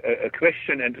a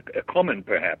question and a comment,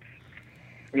 perhaps.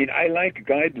 I mean, I like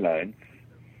guidelines,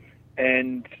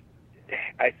 and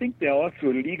I think there are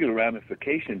also legal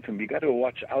ramifications, and we got to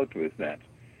watch out with that.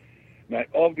 Now,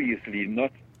 obviously,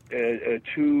 not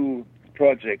two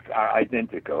projects are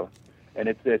identical, and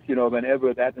it says,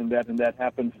 whenever that and that and that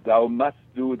happens, thou must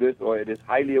do this, or it is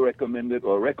highly recommended,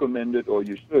 or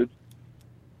you should.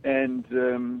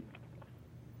 And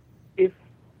if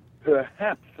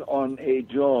perhaps on a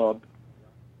job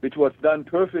which was done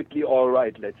perfectly all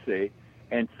right, let's say,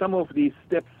 and some of these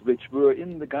steps which were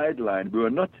in the guideline were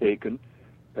not taken,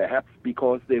 perhaps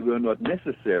because they were not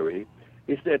necessary,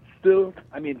 is that still,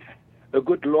 a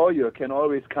good lawyer can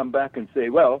always come back and say,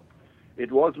 well,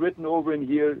 it was written over in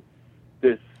here,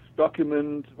 this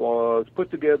document was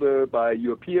put together by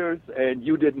your peers, and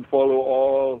you didn't follow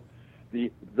all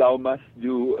the thou must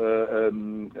do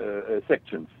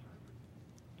sections.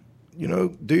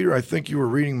 Dieter, I think you were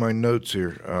reading my notes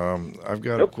here. I've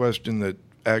got a question that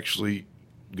actually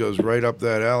goes right up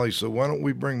that alley. So why don't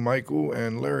we bring Michael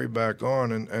and Larry back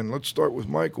on, and let's start with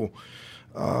Michael.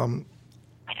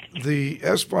 The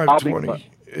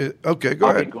S520. Okay, go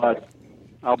ahead.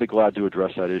 I'll be glad to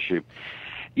address that issue.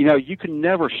 You can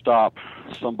never stop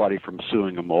somebody from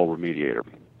suing a mold remediator.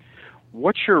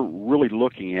 What you're really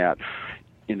looking at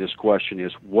in this question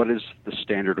is what is the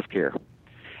standard of care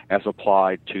as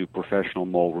applied to professional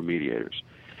mold remediators.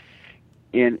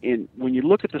 And when you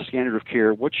look at the standard of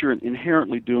care, what you're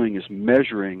inherently doing is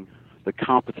measuring the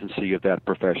competency of that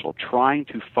professional, trying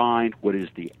to find what is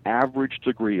the average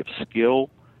degree of skill,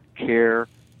 care,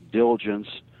 diligence,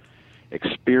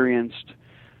 experience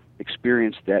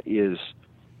that is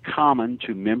common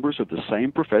to members of the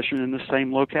same profession in the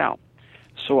same locale.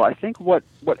 So I think what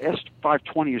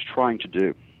S520 is trying to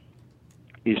do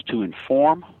is to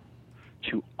inform,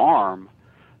 to arm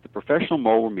the professional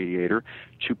mold remediator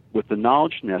with the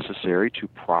knowledge necessary to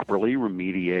properly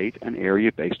remediate an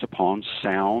area based upon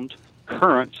sound,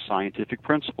 current scientific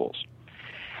principles.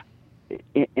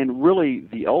 And really,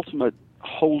 the ultimate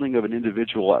holding of an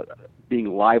individual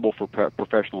being liable for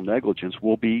professional negligence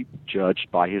will be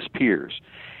judged by his peers.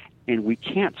 And we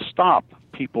can't stop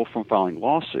people from filing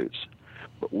lawsuits.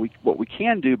 But what we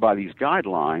can do by these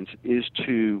guidelines is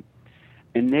to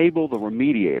enable the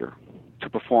remediator to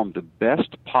perform the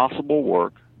best possible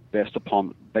work based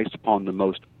upon the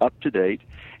most up-to-date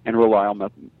and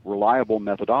reliable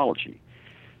methodology.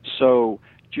 So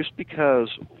just because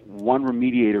one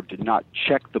remediator did not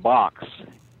check the box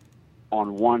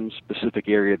on one specific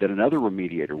area that another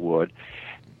remediator would,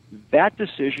 that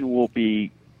decision will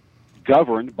be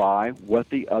governed by what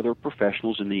the other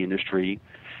professionals in the industry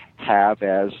have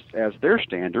as their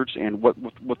standards and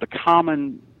what the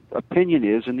common opinion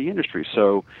is in the industry.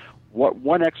 So what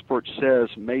one expert says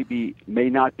may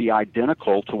not be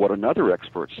identical to what another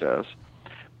expert says.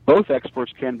 Both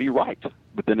experts can be right,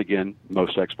 but then again,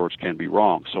 most experts can be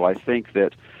wrong. So I think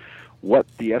that what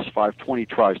the S520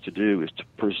 tries to do is to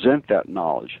present that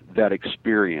knowledge, that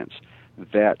experience,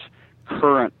 that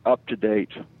current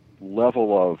up-to-date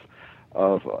level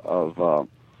of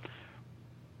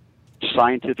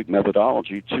scientific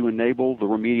methodology to enable the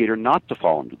remediator not to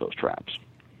fall into those traps.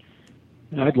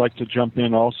 And I'd like to jump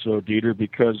in also, Dieter,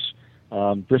 because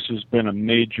this has been a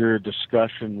major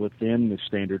discussion within the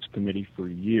Standards Committee for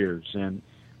years, and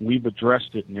we've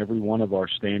addressed it in every one of our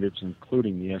standards,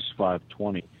 including the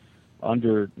S520.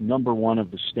 Under number one of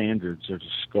the standards, there's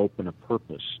a scope and a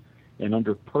purpose. And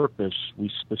under purpose, we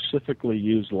specifically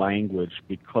use language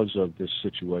because of this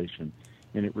situation.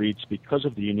 And it reads, because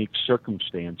of the unique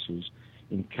circumstances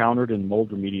encountered in mold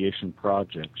remediation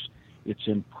projects, it's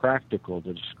impractical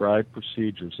to describe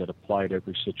procedures that apply to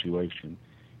every situation.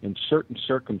 In certain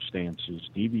circumstances,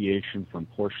 deviation from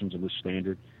portions of the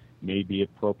standard may be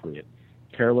appropriate.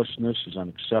 Carelessness is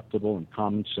unacceptable, and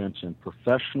common sense and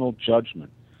professional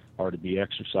judgment are to be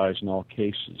exercised in all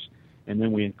cases. And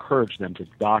then we encourage them to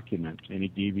document any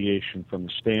deviation from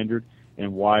the standard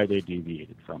and why they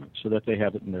deviated from it, so that they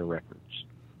have it in their records.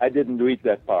 I didn't read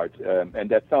that part, and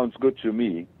that sounds good to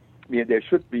me. I mean, there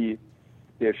should be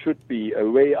a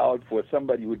way out for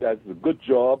somebody who does a good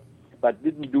job but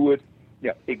didn't do it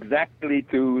exactly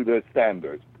to the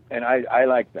standards, and I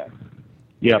like that.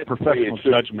 Yeah, professional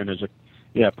judgment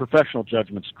professional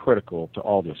judgment's critical to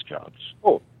all these jobs.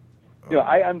 Oh,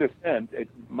 I understand.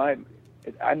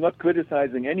 I'm not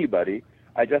criticizing anybody.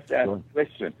 I just asked a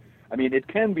question. I mean, it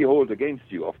can be held against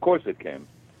you. Of course it can.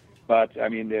 But, I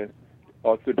mean, they're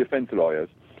also defense lawyers.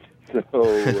 So,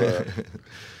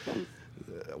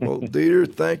 well,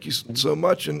 Dieter, thank you so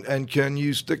much. And can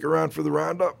you stick around for the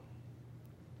roundup?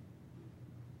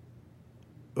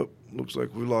 Oh, looks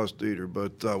like we lost Dieter,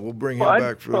 but we'll bring him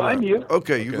back for the roundup. I'm here.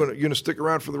 Okay, you're gonna stick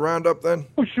around for the roundup then?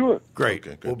 Oh, sure. Great.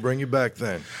 Okay, we'll bring you back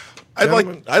then. I'd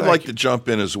like to jump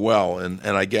in as well, and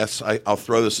I guess I'll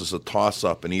throw this as a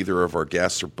toss-up, and either of our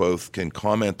guests or both can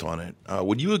comment on it.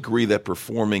 Would you agree that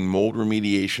performing mold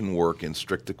remediation work in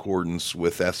strict accordance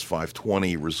with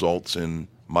S520 results in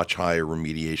much higher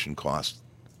remediation costs?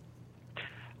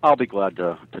 I'll be glad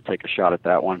to take a shot at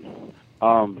that one.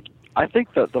 I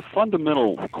think that the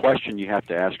fundamental question you have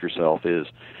to ask yourself is,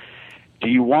 do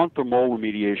you want the mold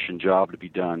remediation job to be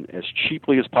done as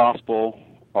cheaply as possible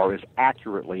or as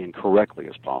accurately and correctly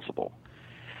as possible?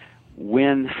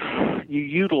 When you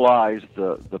utilize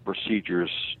the procedures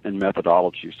and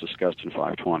methodologies discussed in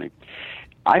 520,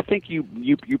 I think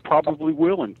you probably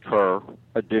will incur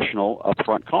additional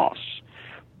upfront costs.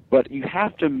 But you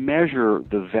have to measure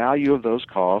the value of those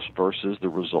costs versus the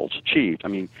results achieved. I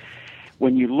mean,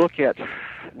 when you look at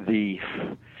the,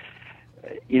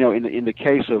 in the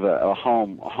case of a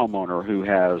homeowner who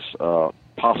has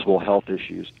possible health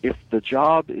issues, if the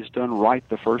job is done right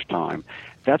the first time,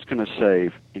 that's going to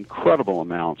save incredible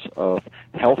amounts of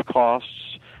health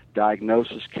costs,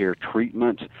 diagnosis, care,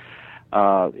 treatment.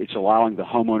 It's allowing the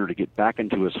homeowner to get back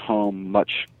into his home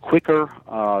much quicker,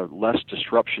 less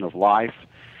disruption of life.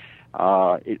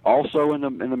 It also, in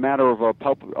the matter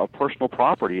of personal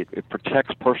property, it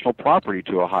protects personal property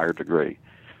to a higher degree.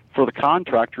 For the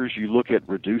contractors, you look at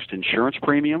reduced insurance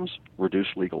premiums,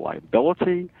 reduced legal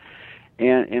liability,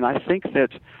 and I think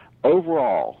that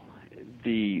overall,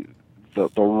 the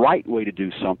right way to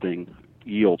do something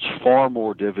yields far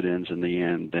more dividends in the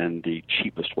end than the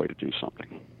cheapest way to do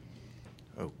something.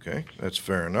 Okay, that's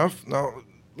fair enough. Now,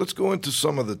 let's go into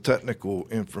some of the technical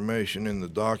information in the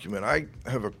document. I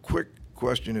have a quick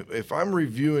question. If I'm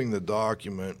reviewing the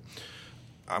document,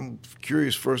 I'm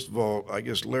curious, first of all, I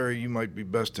guess, Larry, you might be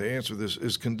best to answer this.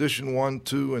 Is condition 1,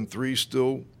 2, and 3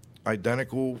 still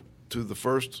identical to the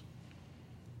first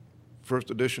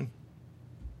edition?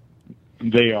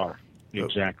 They are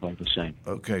exactly the same.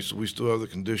 Okay, so we still have the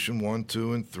condition 1,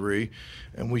 2, and 3,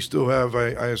 and we still have,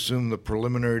 I assume, the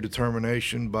preliminary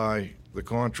determination by the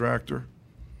contractor?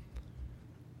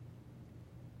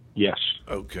 Yes.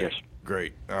 Okay. Yes.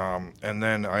 Great. And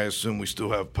then I assume we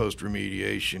still have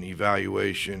post-remediation,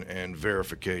 evaluation, and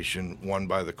verification, one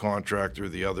by the contractor,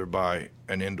 the other by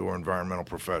an indoor environmental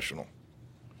professional.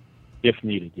 If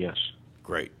needed, yes.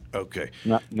 Great. Okay.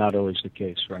 Not always the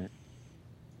case, right?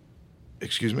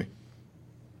 Excuse me?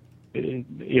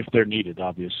 if they're needed,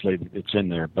 obviously, it's in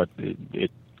there, but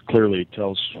it clearly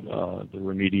tells the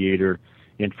remediator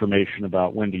information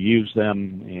about when to use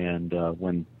them and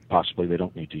when possibly they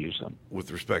don't need to use them.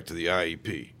 With respect to the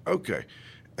IEP. Okay.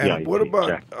 And Yeah, what about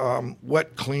exactly.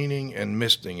 wet cleaning and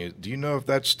misting? Do you know if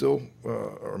that's still,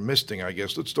 or misting, I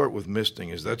guess. Let's start with misting.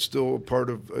 Is that still a part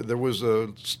of, there was a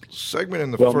segment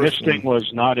in the first misting one.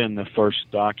 was not in the first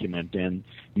document, and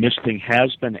misting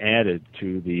has been added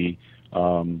to the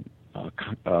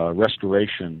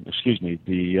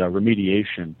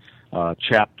remediation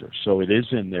chapter. So it is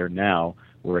in there now,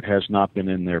 where it has not been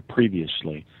in there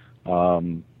previously.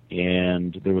 And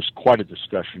there was quite a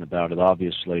discussion about it,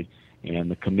 obviously,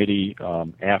 and the committee,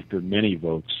 after many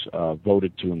votes,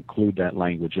 voted to include that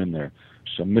language in there.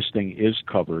 So misting is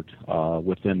covered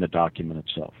within the document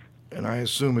itself. And I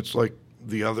assume it's like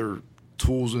the other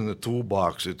tools in the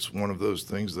toolbox. It's one of those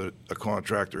things that a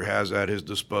contractor has at his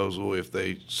disposal if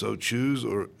they so choose,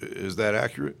 or is that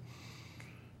accurate?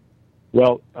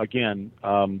 Well, again,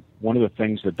 one of the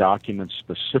things the document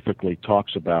specifically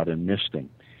talks about in misting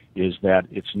is that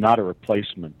it's not a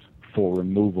replacement for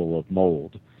removal of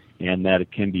mold, and that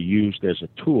it can be used as a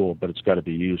tool, but it's got to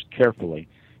be used carefully.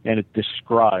 And it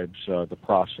describes the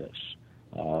process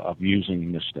of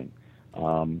using misting.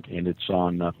 And it's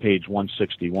on page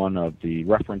 161 of the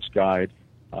reference guide,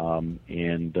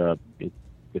 and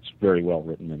it's very well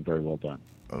written and very well done.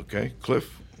 Okay.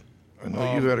 Cliff, I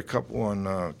know you had a couple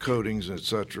on coatings, et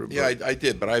cetera. Yeah, I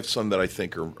did, but I have some that I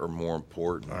think are more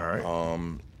important. All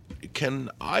right. Can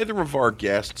either of our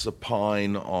guests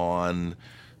opine on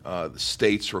the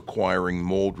states requiring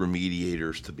mold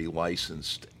remediators to be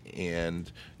licensed,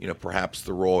 and perhaps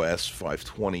the role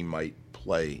S520 might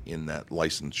play in that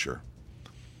licensure?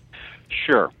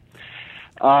 Sure.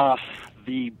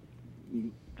 The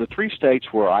three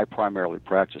states where I primarily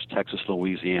practice, Texas,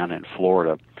 Louisiana, and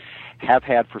Florida, have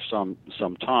had for some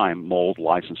time mold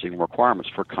licensing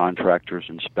requirements for contractors,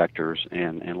 inspectors,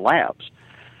 and labs.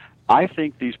 I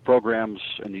think these programs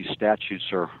and these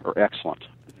statutes are excellent.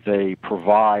 They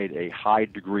provide a high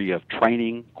degree of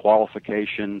training,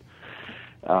 qualification.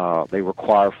 They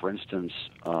require, for instance,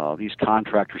 these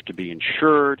contractors to be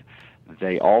insured.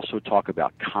 They also talk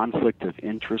about conflict of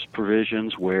interest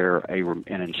provisions where an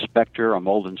inspector, a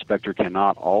mold inspector,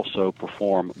 cannot also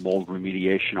perform mold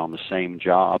remediation on the same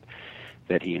job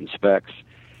that he inspects.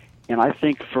 And I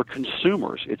think for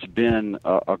consumers, it's been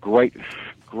a great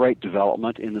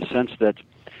development in the sense that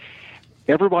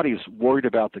everybody's worried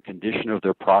about the condition of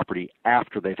their property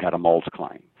after they've had a mold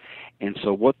claim. And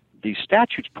so what these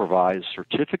statutes provide is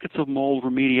certificates of mold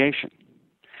remediation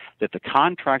that the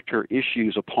contractor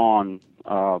issues upon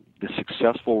the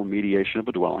successful remediation of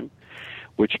a dwelling,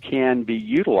 which can be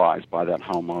utilized by that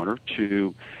homeowner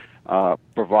to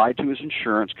provide to his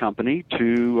insurance company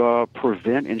to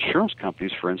prevent insurance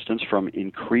companies, for instance, from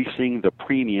increasing the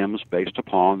premiums based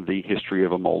upon the history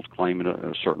of a mold claim in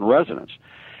a certain residence.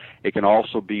 It can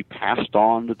also be passed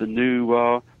on to the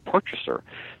new purchaser.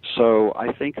 So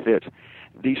I think that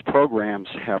these programs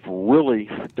have really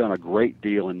done a great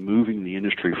deal in moving the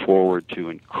industry forward to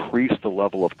increase the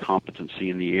level of competency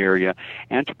in the area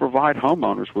and to provide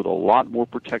homeowners with a lot more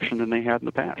protection than they had in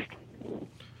the past.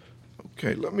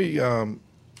 Okay, let me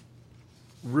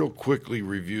real quickly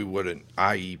review what an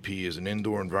IEP is, an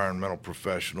indoor environmental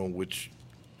professional, which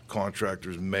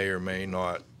contractors may or may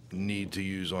not need to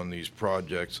use on these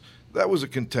projects. That was a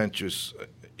contentious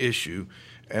issue,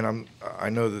 and I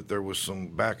know that there was some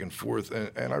back and forth,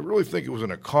 and I really think it was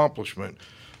an accomplishment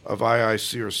of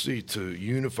IICRC to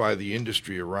unify the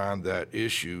industry around that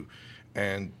issue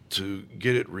and to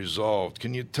get it resolved.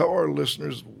 Can you tell our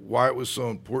listeners why it was so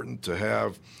important to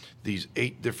have these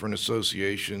 8 different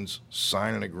associations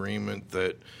sign an agreement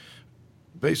that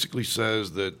basically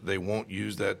says that they won't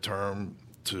use that term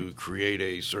to create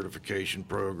a certification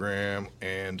program,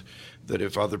 and that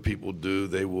if other people do,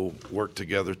 they will work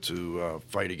together to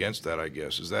fight against that, I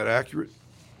guess. Is that accurate?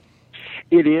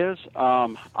 It is.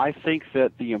 I think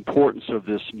that the importance of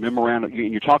this memorandum,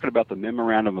 you're talking about the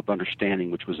Memorandum of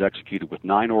Understanding, which was executed with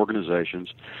 9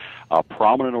 organizations,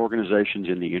 prominent organizations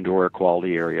in the indoor air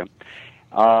quality area,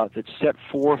 that set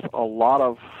forth a lot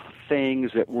of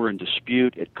things that were in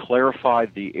dispute. It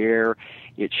clarified the air.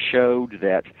 It showed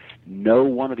that no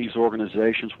one of these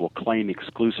organizations will claim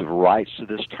exclusive rights to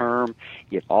this term.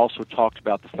 It also talked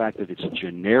about the fact that it's a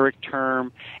generic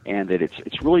term and that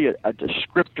it's really a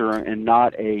descriptor and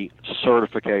not a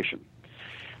certification.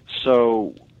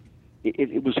 So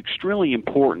it was extremely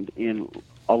important in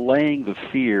allaying the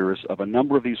fears of a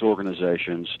number of these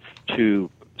organizations to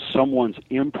someone's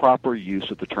improper use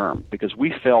of the term, because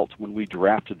we felt when we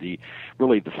drafted the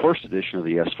first edition of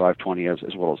the S520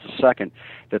 as well as the second,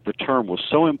 that the term was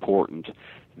so important,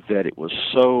 that it was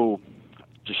so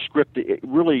descriptive. It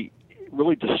really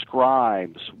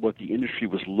describes what the industry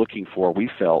was looking for, we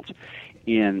felt,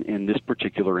 in this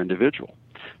particular individual.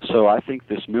 So I think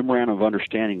this memorandum of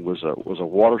understanding was a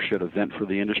watershed event for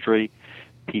the industry.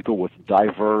 People with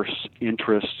diverse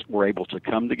interests were able to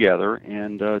come together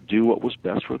and do what was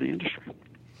best for the industry.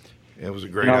 It was a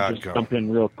great I'll outcome. just jump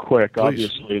in real quick. Please.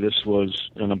 Obviously, this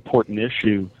was an important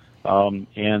issue,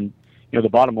 and the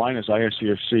bottom line is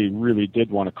IICRC really did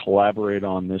want to collaborate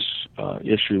on this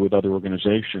issue with other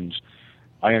organizations.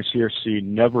 IICRC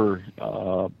never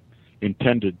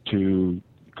intended to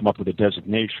come up with a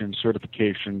designation,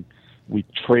 certification. We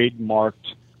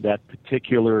trademarked that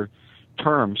particular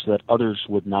term so that others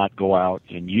would not go out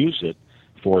and use it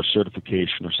for a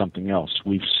certification or something else.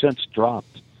 We've since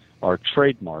dropped our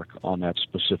trademark on that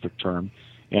specific term,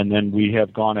 and then we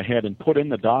have gone ahead and put in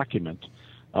the document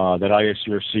that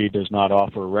IICRC does not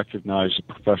offer or recognize a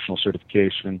professional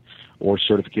certification or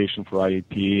certification for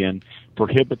IEP, and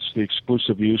prohibits the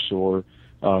exclusive use or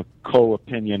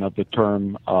co-opinion of the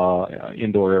term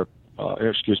indoor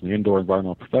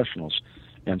environmental professionals.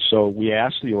 And so we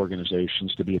asked the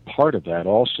organizations to be a part of that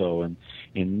also, and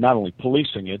in not only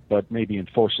policing it, but maybe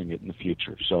enforcing it in the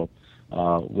future. So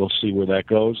we'll see where that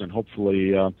goes, and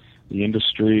hopefully the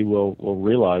industry will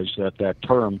realize that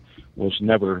term was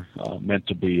never meant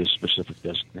to be a specific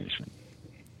designation.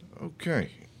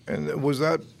 Okay. And was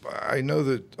that, I know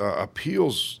that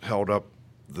appeals held up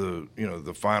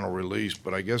the final release,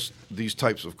 but I guess these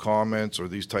types of comments or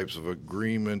these types of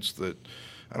agreements that,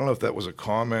 I don't know if that was a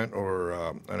comment or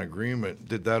an agreement,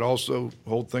 did that also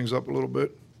hold things up a little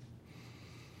bit?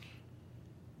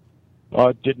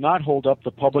 Did not hold up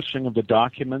the publishing of the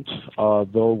document,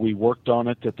 though we worked on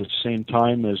it at the same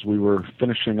time as we were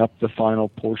finishing up the final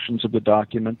portions of the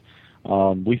document.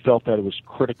 We felt that it was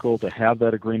critical to have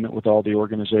that agreement with all the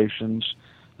organizations.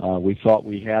 We thought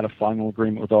we had a final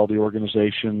agreement with all the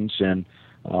organizations, and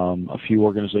a few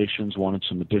organizations wanted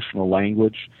some additional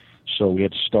language, so we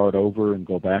had to start over and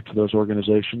go back to those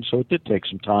organizations. So it did take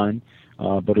some time,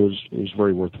 but it was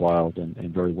very worthwhile and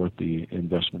very worth the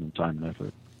investment in time and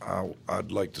effort.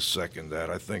 I'd like to second that.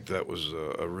 I think that was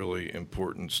a really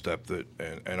important step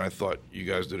and I thought you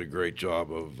guys did a great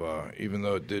job of, even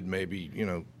though it did maybe,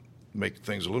 make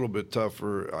things a little bit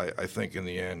tougher, I think in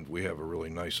the end we have a really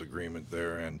nice agreement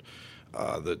there, and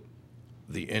that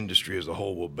the industry as a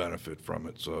whole will benefit from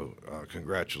it. So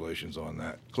congratulations on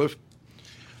that. Cliff?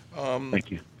 Thank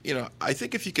you. I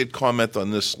think if you could comment on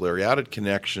this, Larry, out at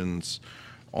Connections,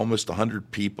 almost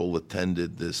 100 people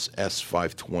attended this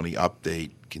S520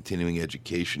 update continuing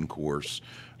education course.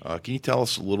 Can you tell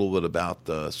us a little bit about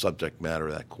the subject matter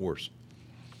of that course?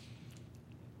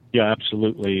 Yeah,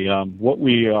 absolutely. What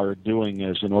we are doing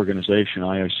as an organization,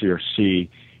 IICRC,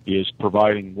 is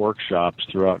providing workshops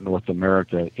throughout North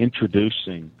America,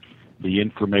 introducing the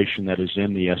information that is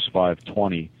in the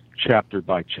S520 chapter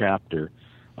by chapter,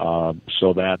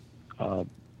 so that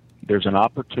there's an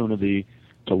opportunity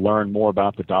to learn more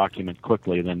about the document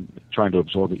quickly than trying to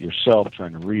absorb it yourself,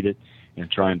 trying to read it, and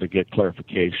trying to get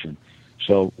clarification.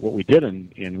 So what we did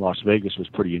in Las Vegas was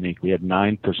pretty unique. We had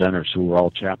 9 presenters who were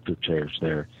all chapter chairs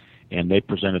there, and they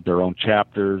presented their own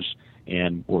chapters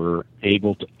and were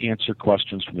able to answer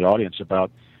questions from the audience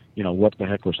about, what the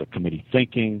heck was the committee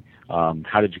thinking?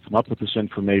 How did you come up with this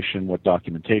information? What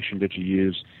documentation did you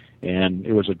use? And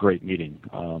it was a great meeting.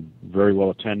 Very well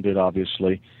attended,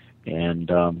 obviously, and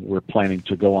we're planning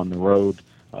to go on the road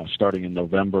starting in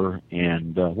November,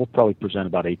 and we'll probably present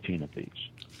about 18 of these.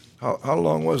 How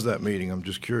long was that meeting? I'm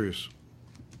just curious.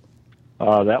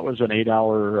 That was an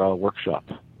 8-hour workshop.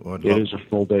 Well, it is a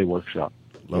full-day workshop.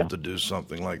 Love to do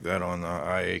something like that on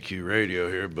IAQ radio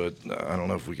here, but I don't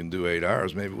know if we can do 8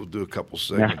 hours. Maybe we'll do a couple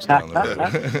segments down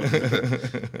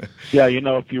the road. Yeah,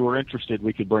 if you were interested,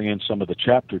 we could bring in some of the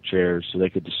chapter chairs so they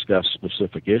could discuss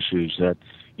specific issues that,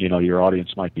 your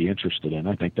audience might be interested in.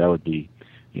 I think that would be,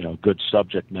 good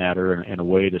subject matter and a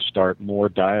way to start more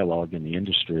dialogue in the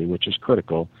industry, which is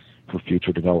critical for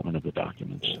future development of the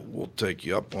documents. We'll take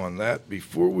you up on that.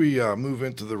 Before we move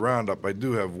into the roundup, I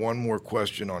do have one more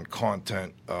question on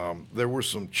content. There were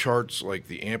some charts like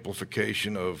the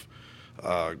amplification of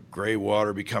gray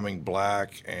water becoming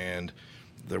black, and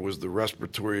there was the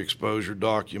respiratory exposure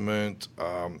document,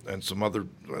 and some other.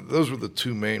 Those were the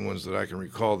 2 main ones that I can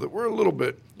recall that were a little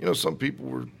bit, some people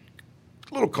were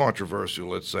a little controversial,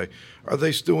 let's say. Are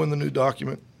they still in the new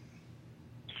document?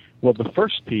 Well, the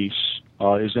first piece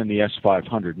is in the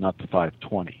S500, not the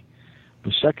 520.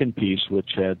 The second piece,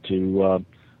 which had to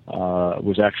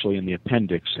was actually in the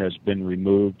appendix, has been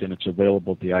removed, and it's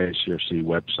available at the IACRC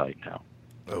website now.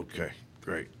 Okay,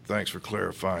 great. Thanks for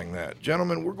clarifying that.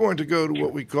 Gentlemen, we're going to go to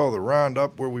what we call the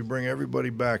roundup, where we bring everybody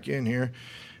back in here.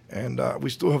 And we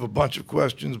still have a bunch of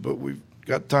questions, but we've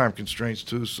got time constraints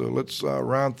too, so let's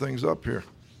round things up here.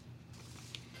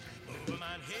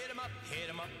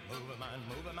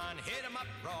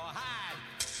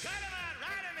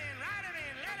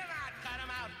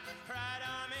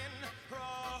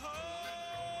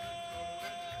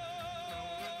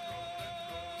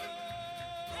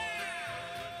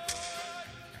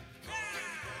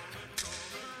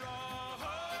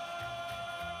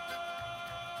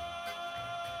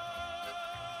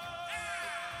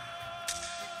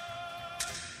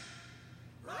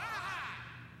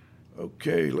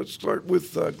 Okay, let's start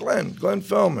with Glenn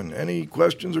Fellman. Any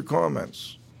questions or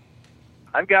comments?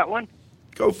 I've got one.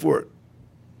 Go for it.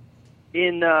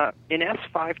 In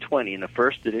S520, in the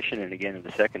first edition and again in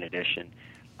the second edition,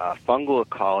 fungal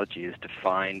ecology is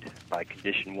defined by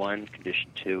Condition 1, Condition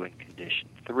 2, and Condition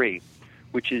 3,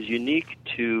 which is unique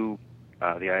to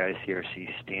the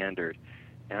IICRC standard.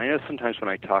 And I know sometimes when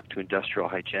I talk to industrial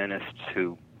hygienists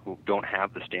who don't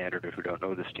have the standard or who don't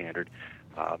know the standard,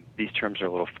 these terms are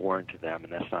a little foreign to them,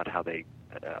 and that's not how they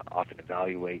often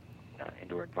evaluate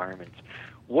indoor environments.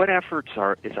 What efforts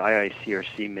is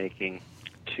IICRC making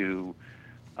to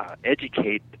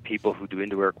educate the people who do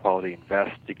indoor air quality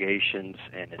investigations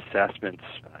and assessments,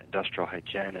 industrial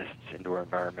hygienists, indoor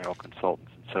environmental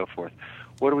consultants, and so forth?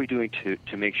 What are we doing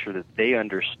to make sure that they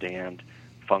understand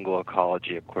fungal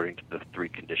ecology according to the 3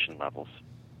 condition levels?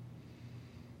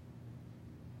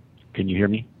 Can you hear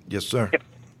me? Yes, sir. Yep.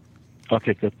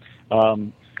 Okay, good.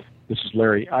 This is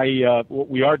Larry. What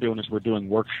we are doing is we're doing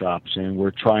workshops, and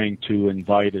we're trying to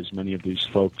invite as many of these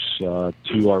folks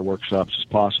to our workshops as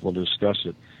possible to discuss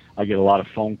it. I get a lot of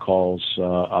phone calls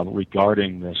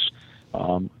regarding this.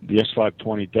 The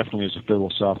S520 definitely is a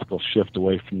philosophical shift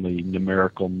away from the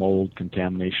numerical mold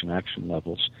contamination action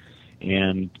levels.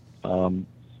 And,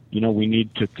 we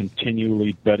need to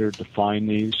continually better define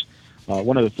these.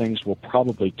 One of the things we'll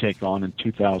probably take on in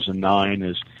 2009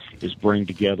 is bring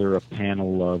together a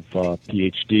panel of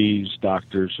PhDs,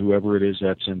 doctors, whoever it is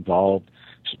that's involved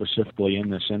specifically in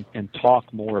this, and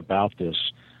talk more about this.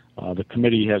 The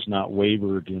committee has not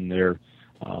wavered in their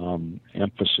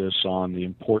emphasis on the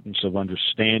importance of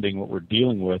understanding what we're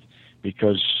dealing with,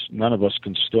 because none of us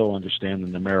can still understand the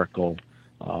numerical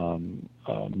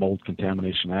mold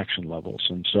contamination action levels.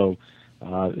 And so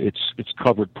it's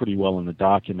covered pretty well in the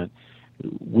document.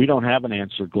 We don't have an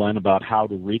answer, Glenn, about how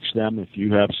to reach them. If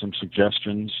you have some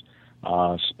suggestions,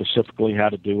 specifically how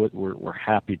to do it, we're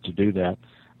happy to do that.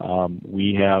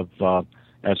 We have,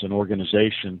 as an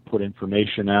organization, put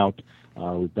information out.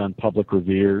 We've done public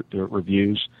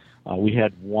reviews. We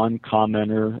had one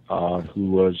commenter who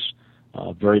was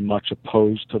very much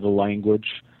opposed to the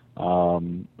language,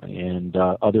 and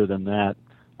other than that,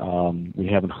 we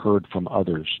haven't heard from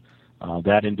others.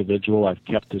 That individual, I've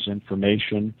kept his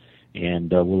information,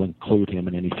 and we'll include him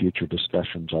in any future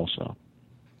discussions also.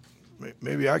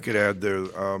 Maybe I could add there,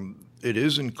 it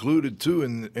is included, too,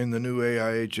 in the new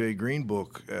AIHA Green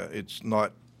Book. It's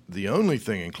not the only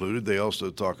thing included. They also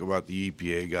talk about the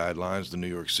EPA guidelines, the New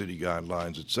York City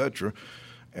guidelines, et cetera.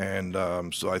 And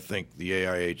so I think the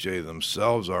AIHA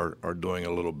themselves are doing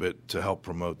a little bit to help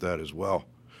promote that as well.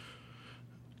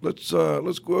 Let's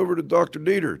go over to Dr.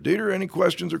 Dieter. Dieter, any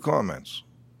questions or comments?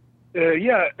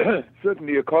 Yeah,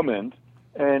 certainly a comment.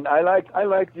 And I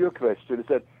liked your question. It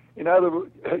said, in other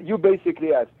words, you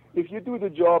basically asked, if you do the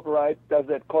job right, does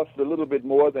that cost a little bit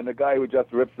more than a guy who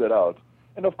just rips it out?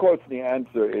 And of course, the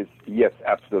answer is yes,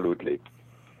 absolutely.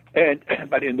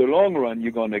 But in the long run,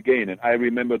 you're going to gain. And I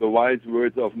remember the wise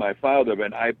words of my father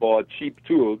when I bought cheap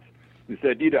tools. He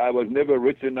said, Dieter, I was never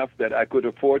rich enough that I could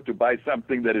afford to buy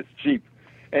something that is cheap.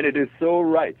 And it is so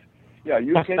right. Yeah,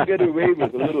 you can get away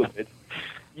with a little bit.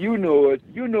 You know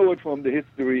it from the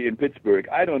history in Pittsburgh.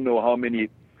 I don't know how many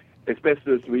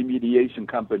asbestos remediation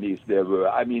companies there were.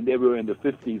 I mean, they were in the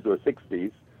 50s or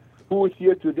 60s. Who is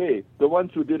here today? The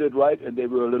ones who did it right, and they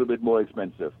were a little bit more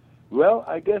expensive. Well,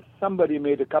 I guess somebody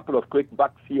made a couple of quick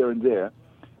bucks here and there,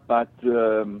 but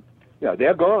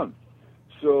they're gone.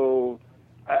 So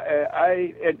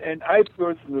I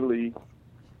personally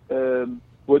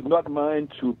would not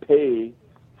mind to pay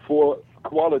for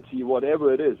quality,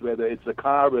 whatever it is, whether it's a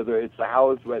car, whether it's a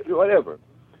house, whatever,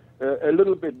 a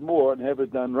little bit more and have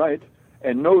it done right,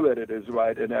 and know that it is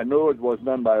right, and I know it was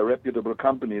done by a reputable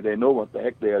company. They know what the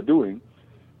heck they are doing.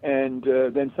 And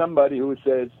then somebody who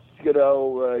says,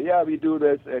 we do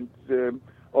this, and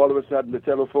all of a sudden the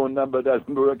telephone number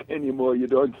doesn't work anymore. You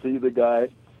don't see the guy.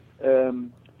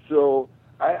 So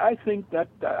I think that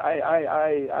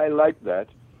I like that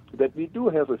we do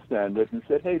have a standard and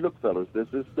said, hey, look, fellas, this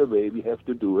is the way we have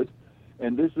to do it.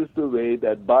 And this is the way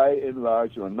that by and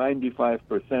large, or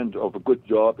 95% of a good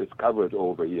job is covered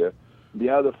over here. The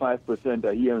other 5%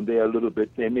 are here and there a little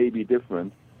bit. They may be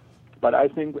different. But I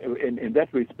think in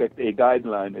that respect, a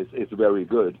guideline is very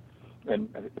good.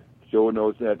 And Joe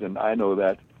knows that, and I know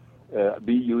that.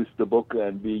 We used the book,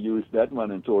 and we used that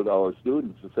one and told our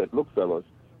students, and said, look, fellows,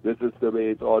 this is the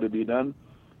way it ought to be done.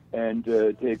 And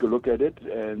take a look at it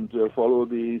and follow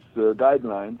these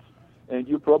guidelines. And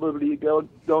you probably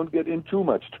don't get in too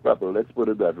much trouble. Let's put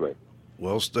it that way.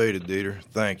 Well stated, Dieter.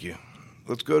 Thank you.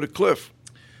 Let's go to Cliff.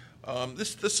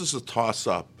 This is a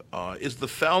toss-up. Is the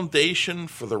foundation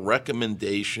for the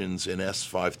recommendations in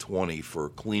S520 for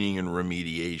cleaning and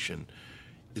remediation,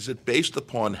 is it based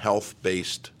upon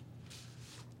health-based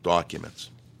documents?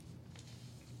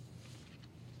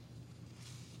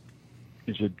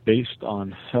 Is it based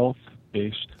on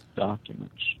health-based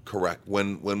documents? Correct.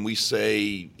 When we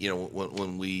say,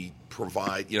 when we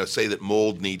provide, say that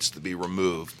mold needs to be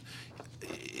removed,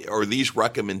 are these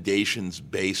recommendations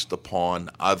based upon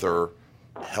other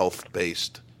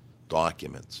health-based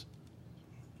documents?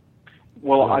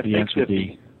 Well, I think that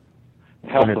the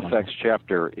health effects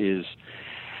chapter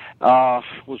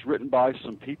was written by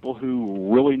some people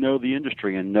who really know the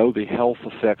industry and know the health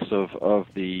effects of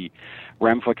the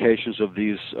ramifications of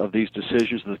these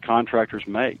decisions that the contractors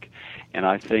make. And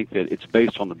I think that it's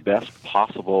based on the best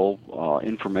possible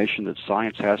information that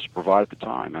science has to provide at the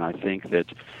time. And I think that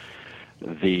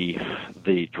the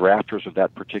drafters of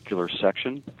that particular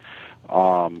section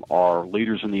are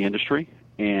leaders in the industry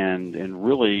and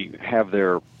really have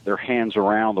their hands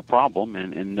around the problem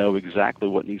and know exactly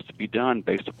what needs to be done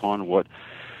based upon what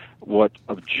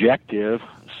objective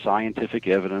scientific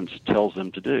evidence tells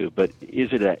them to do. But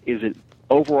is it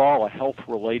overall a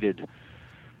health-related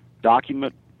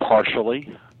document?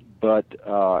 Partially, but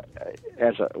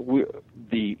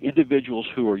the individuals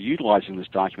who are utilizing this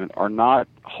document are not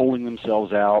holding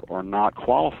themselves out or not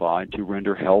qualified to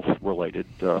render health-related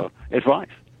advice.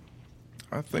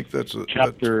 I think that's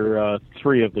Chapter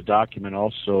 3 of the document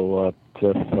also,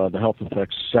 Cliff, the health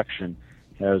effects section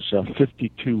has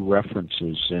 52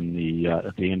 references in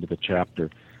at the end of the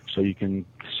chapter. So you can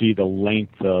see the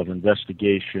length of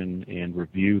investigation and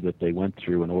review that they went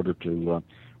through in order to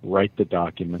write the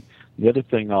document. The other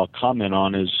thing I'll comment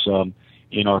on is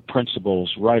in our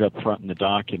principles right up front in the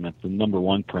document, the number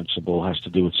one principle has to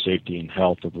do with safety and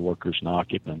health of the workers and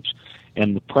occupants.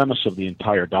 And the premise of the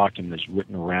entire document is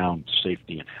written around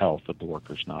safety and health of the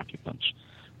workers and occupants.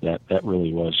 That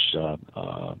really was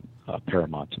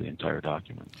paramount to the entire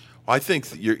document. I think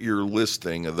that your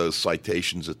listing of those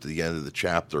citations at the end of the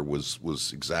chapter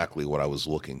was exactly what I was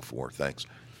looking for. Thanks.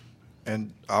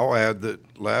 And I'll add that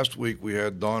last week we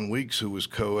had Don Weeks, who was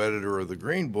co-editor of the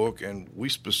Green Book, and we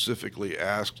specifically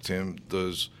asked him,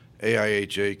 does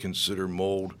AIHA consider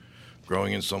mold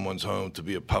growing in someone's home to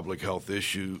be a public health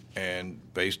issue? And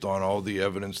based on all the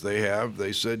evidence they have,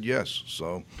 they said yes.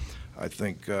 So I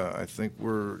think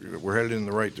we're headed in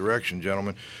the right direction,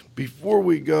 gentlemen. Before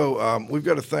we go, we've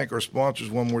got to thank our sponsors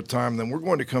one more time. Then we're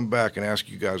going to come back and ask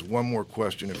you guys one more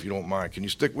question, if you don't mind. Can you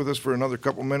stick with us for another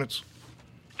couple minutes?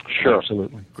 Sure.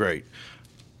 Absolutely. Great.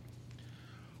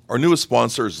 Our newest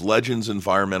sponsor is Legends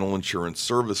Environmental Insurance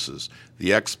Services,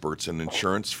 the experts in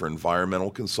insurance for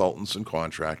environmental consultants and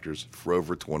contractors for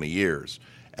over 20 years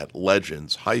at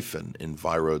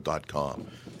legends-enviro.com.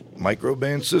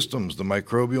 Microban Systems, the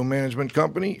microbial management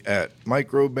company at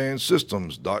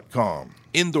microbansystems.com.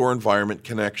 Indoor Environment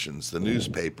Connections, the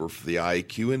newspaper for the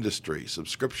IEQ industry.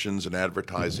 Subscriptions and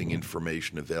advertising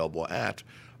information available at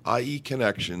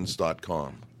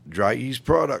ieconnections.com. Dry-Ease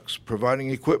Products, providing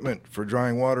equipment for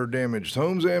drying water-damaged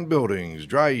homes and buildings.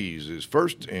 Dry-Ease is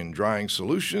first in drying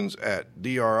solutions at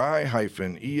dri-eaz.com.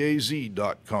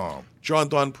 John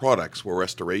Don Products, where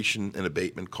restoration and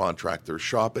abatement contractors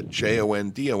shop at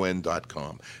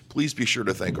jondon.com. Please be sure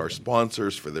to thank our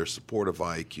sponsors for their support of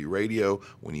IAQ Radio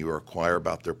when you inquire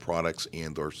about their products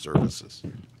and or services.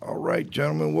 All right,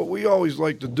 gentlemen, what we always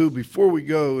like to do before we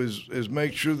go is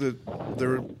make sure that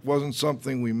there wasn't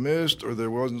something we missed or there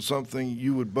wasn't something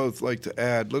you would both like to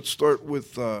add. Let's start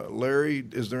with Larry.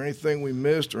 Is there anything we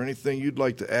missed or anything you'd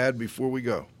like to add before we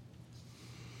go?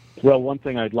 Well, one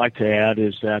thing I'd like to add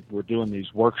is that we're doing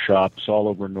these workshops all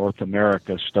over North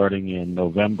America starting in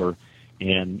November,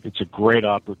 and it's a great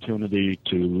opportunity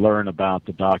to learn about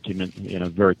the document in a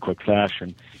very quick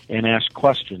fashion and ask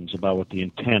questions about what the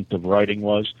intent of writing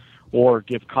was or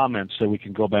give comments that we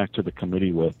can go back to the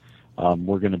committee with.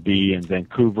 We're going to be in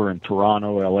Vancouver and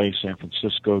Toronto, LA, San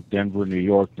Francisco, Denver, New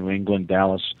York, New England,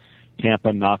 Dallas,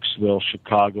 Tampa, Knoxville,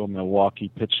 Chicago,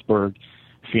 Milwaukee, Pittsburgh,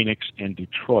 Phoenix, and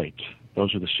Detroit.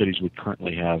 Those are the cities we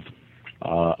currently have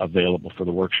available for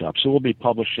the workshop. So we'll be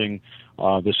publishing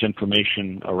this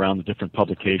information around the different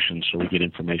publications so we get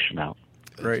information out.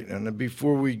 Great. And then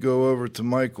before we go over to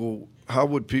Michael, how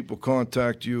would people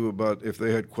contact you about if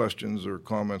they had questions or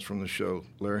comments from the show,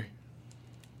 Larry?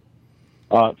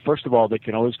 First of all, they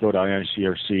can always go to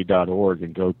iicrc.org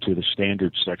and go to the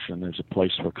standards section. There's a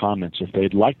place for comments. If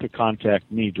they'd like to contact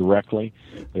me directly,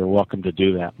 they're welcome to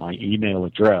do that. My email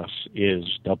address is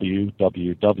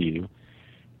www.textilecon,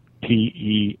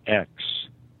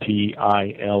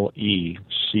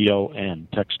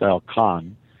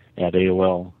 textilecon at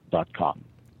AOL.com.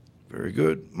 Very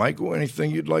good. Michael,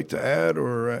 anything you'd like to add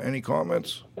or any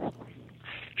comments?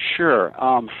 Sure.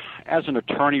 As an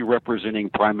attorney representing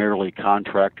primarily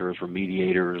contractors,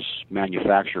 remediators,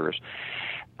 manufacturers,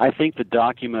 I think the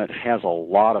document has a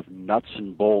lot of nuts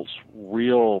and bolts,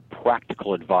 real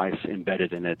practical advice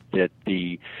embedded in it that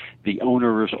the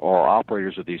owners or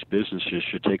operators of these businesses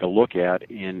should take a look at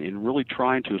in really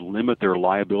trying to limit their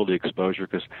liability exposure.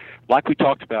 Because, like we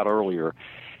talked about earlier,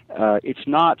 it's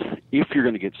not if you're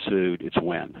going to get sued, it's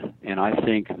when. And I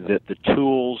think that the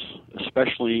tools,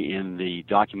 especially in the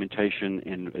documentation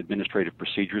and administrative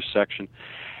procedures section,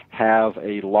 have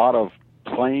a lot of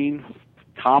plain,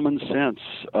 common sense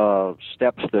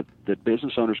steps that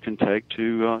business owners can take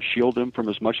to shield them from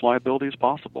as much liability as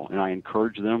possible. And I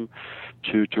encourage them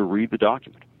to read the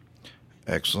document.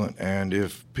 Excellent. And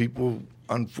if people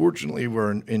unfortunately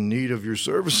were in need of your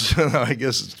services, I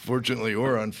guess it's fortunately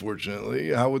or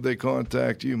unfortunately, how would they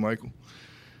contact you, Michael?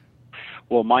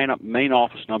 Well, my main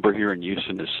office number here in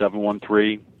Houston is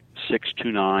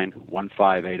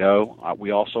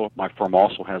 713-629-1580. My firm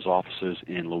also has offices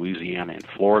in Louisiana and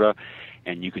Florida,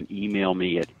 and you can email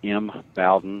me at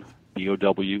mbowdin,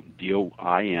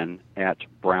 BOWDOIN, at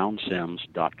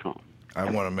brownsims.com. I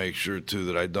want to make sure, too,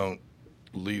 that I don't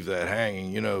leave that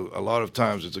hanging. You know, a lot of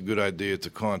times it's a good idea to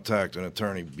contact an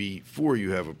attorney before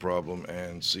you have a problem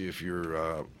and see if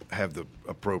you have the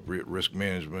appropriate risk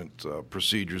management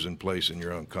procedures in place in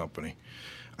your own company.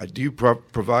 Do you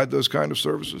provide those kind of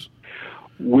services?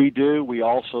 We do. We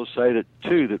also say that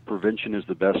prevention is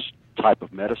the best type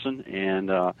of medicine,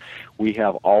 and we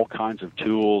have all kinds of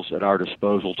tools at our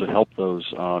disposal to help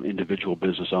those individual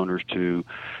business owners to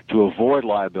avoid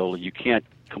liability. You can't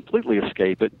completely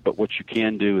escape it, but what you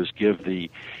can do is give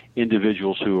the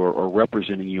individuals who are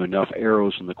representing you enough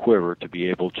arrows in the quiver to be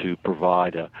able to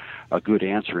provide a good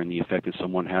answer in the event that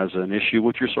someone has an issue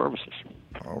with your services.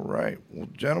 All right. Well,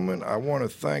 gentlemen, I want to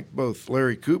thank both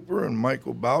Larry Cooper and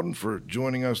Michael Bowdin for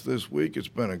joining us this week. It's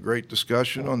been a great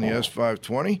discussion on the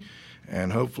S520,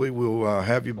 and hopefully we'll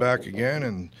have you back again.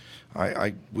 And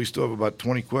we still have about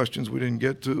 20 questions we didn't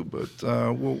get to, but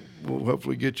we'll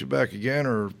hopefully get you back again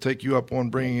or take you up on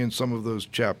bringing in some of those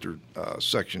chapter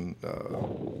section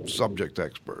subject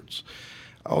experts.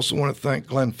 I also want to thank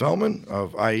Glenn Fellman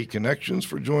of IE Connections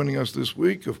for joining us this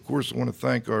week. Of course, I want to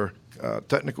thank our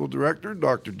technical director,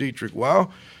 Dr. Dietrich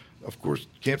Wow. Of course,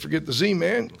 can't forget the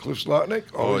Z-Man, Cliff Slotnick.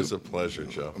 Always a pleasure,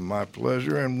 Joe. My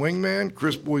pleasure. And Wingman,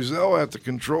 Chris Boisel at the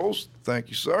controls. Thank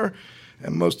you, sir.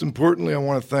 And most importantly, I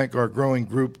want to thank our growing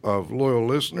group of loyal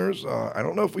listeners. I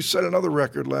don't know if we set another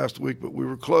record last week, but we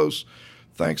were close.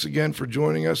 Thanks again for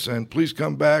joining us, and please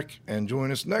come back and join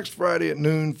us next Friday at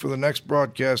noon for the next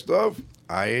broadcast of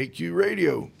IAQ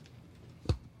Radio.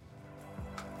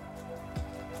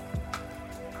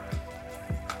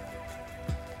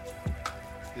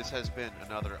 This has been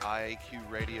another IAQ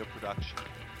Radio production.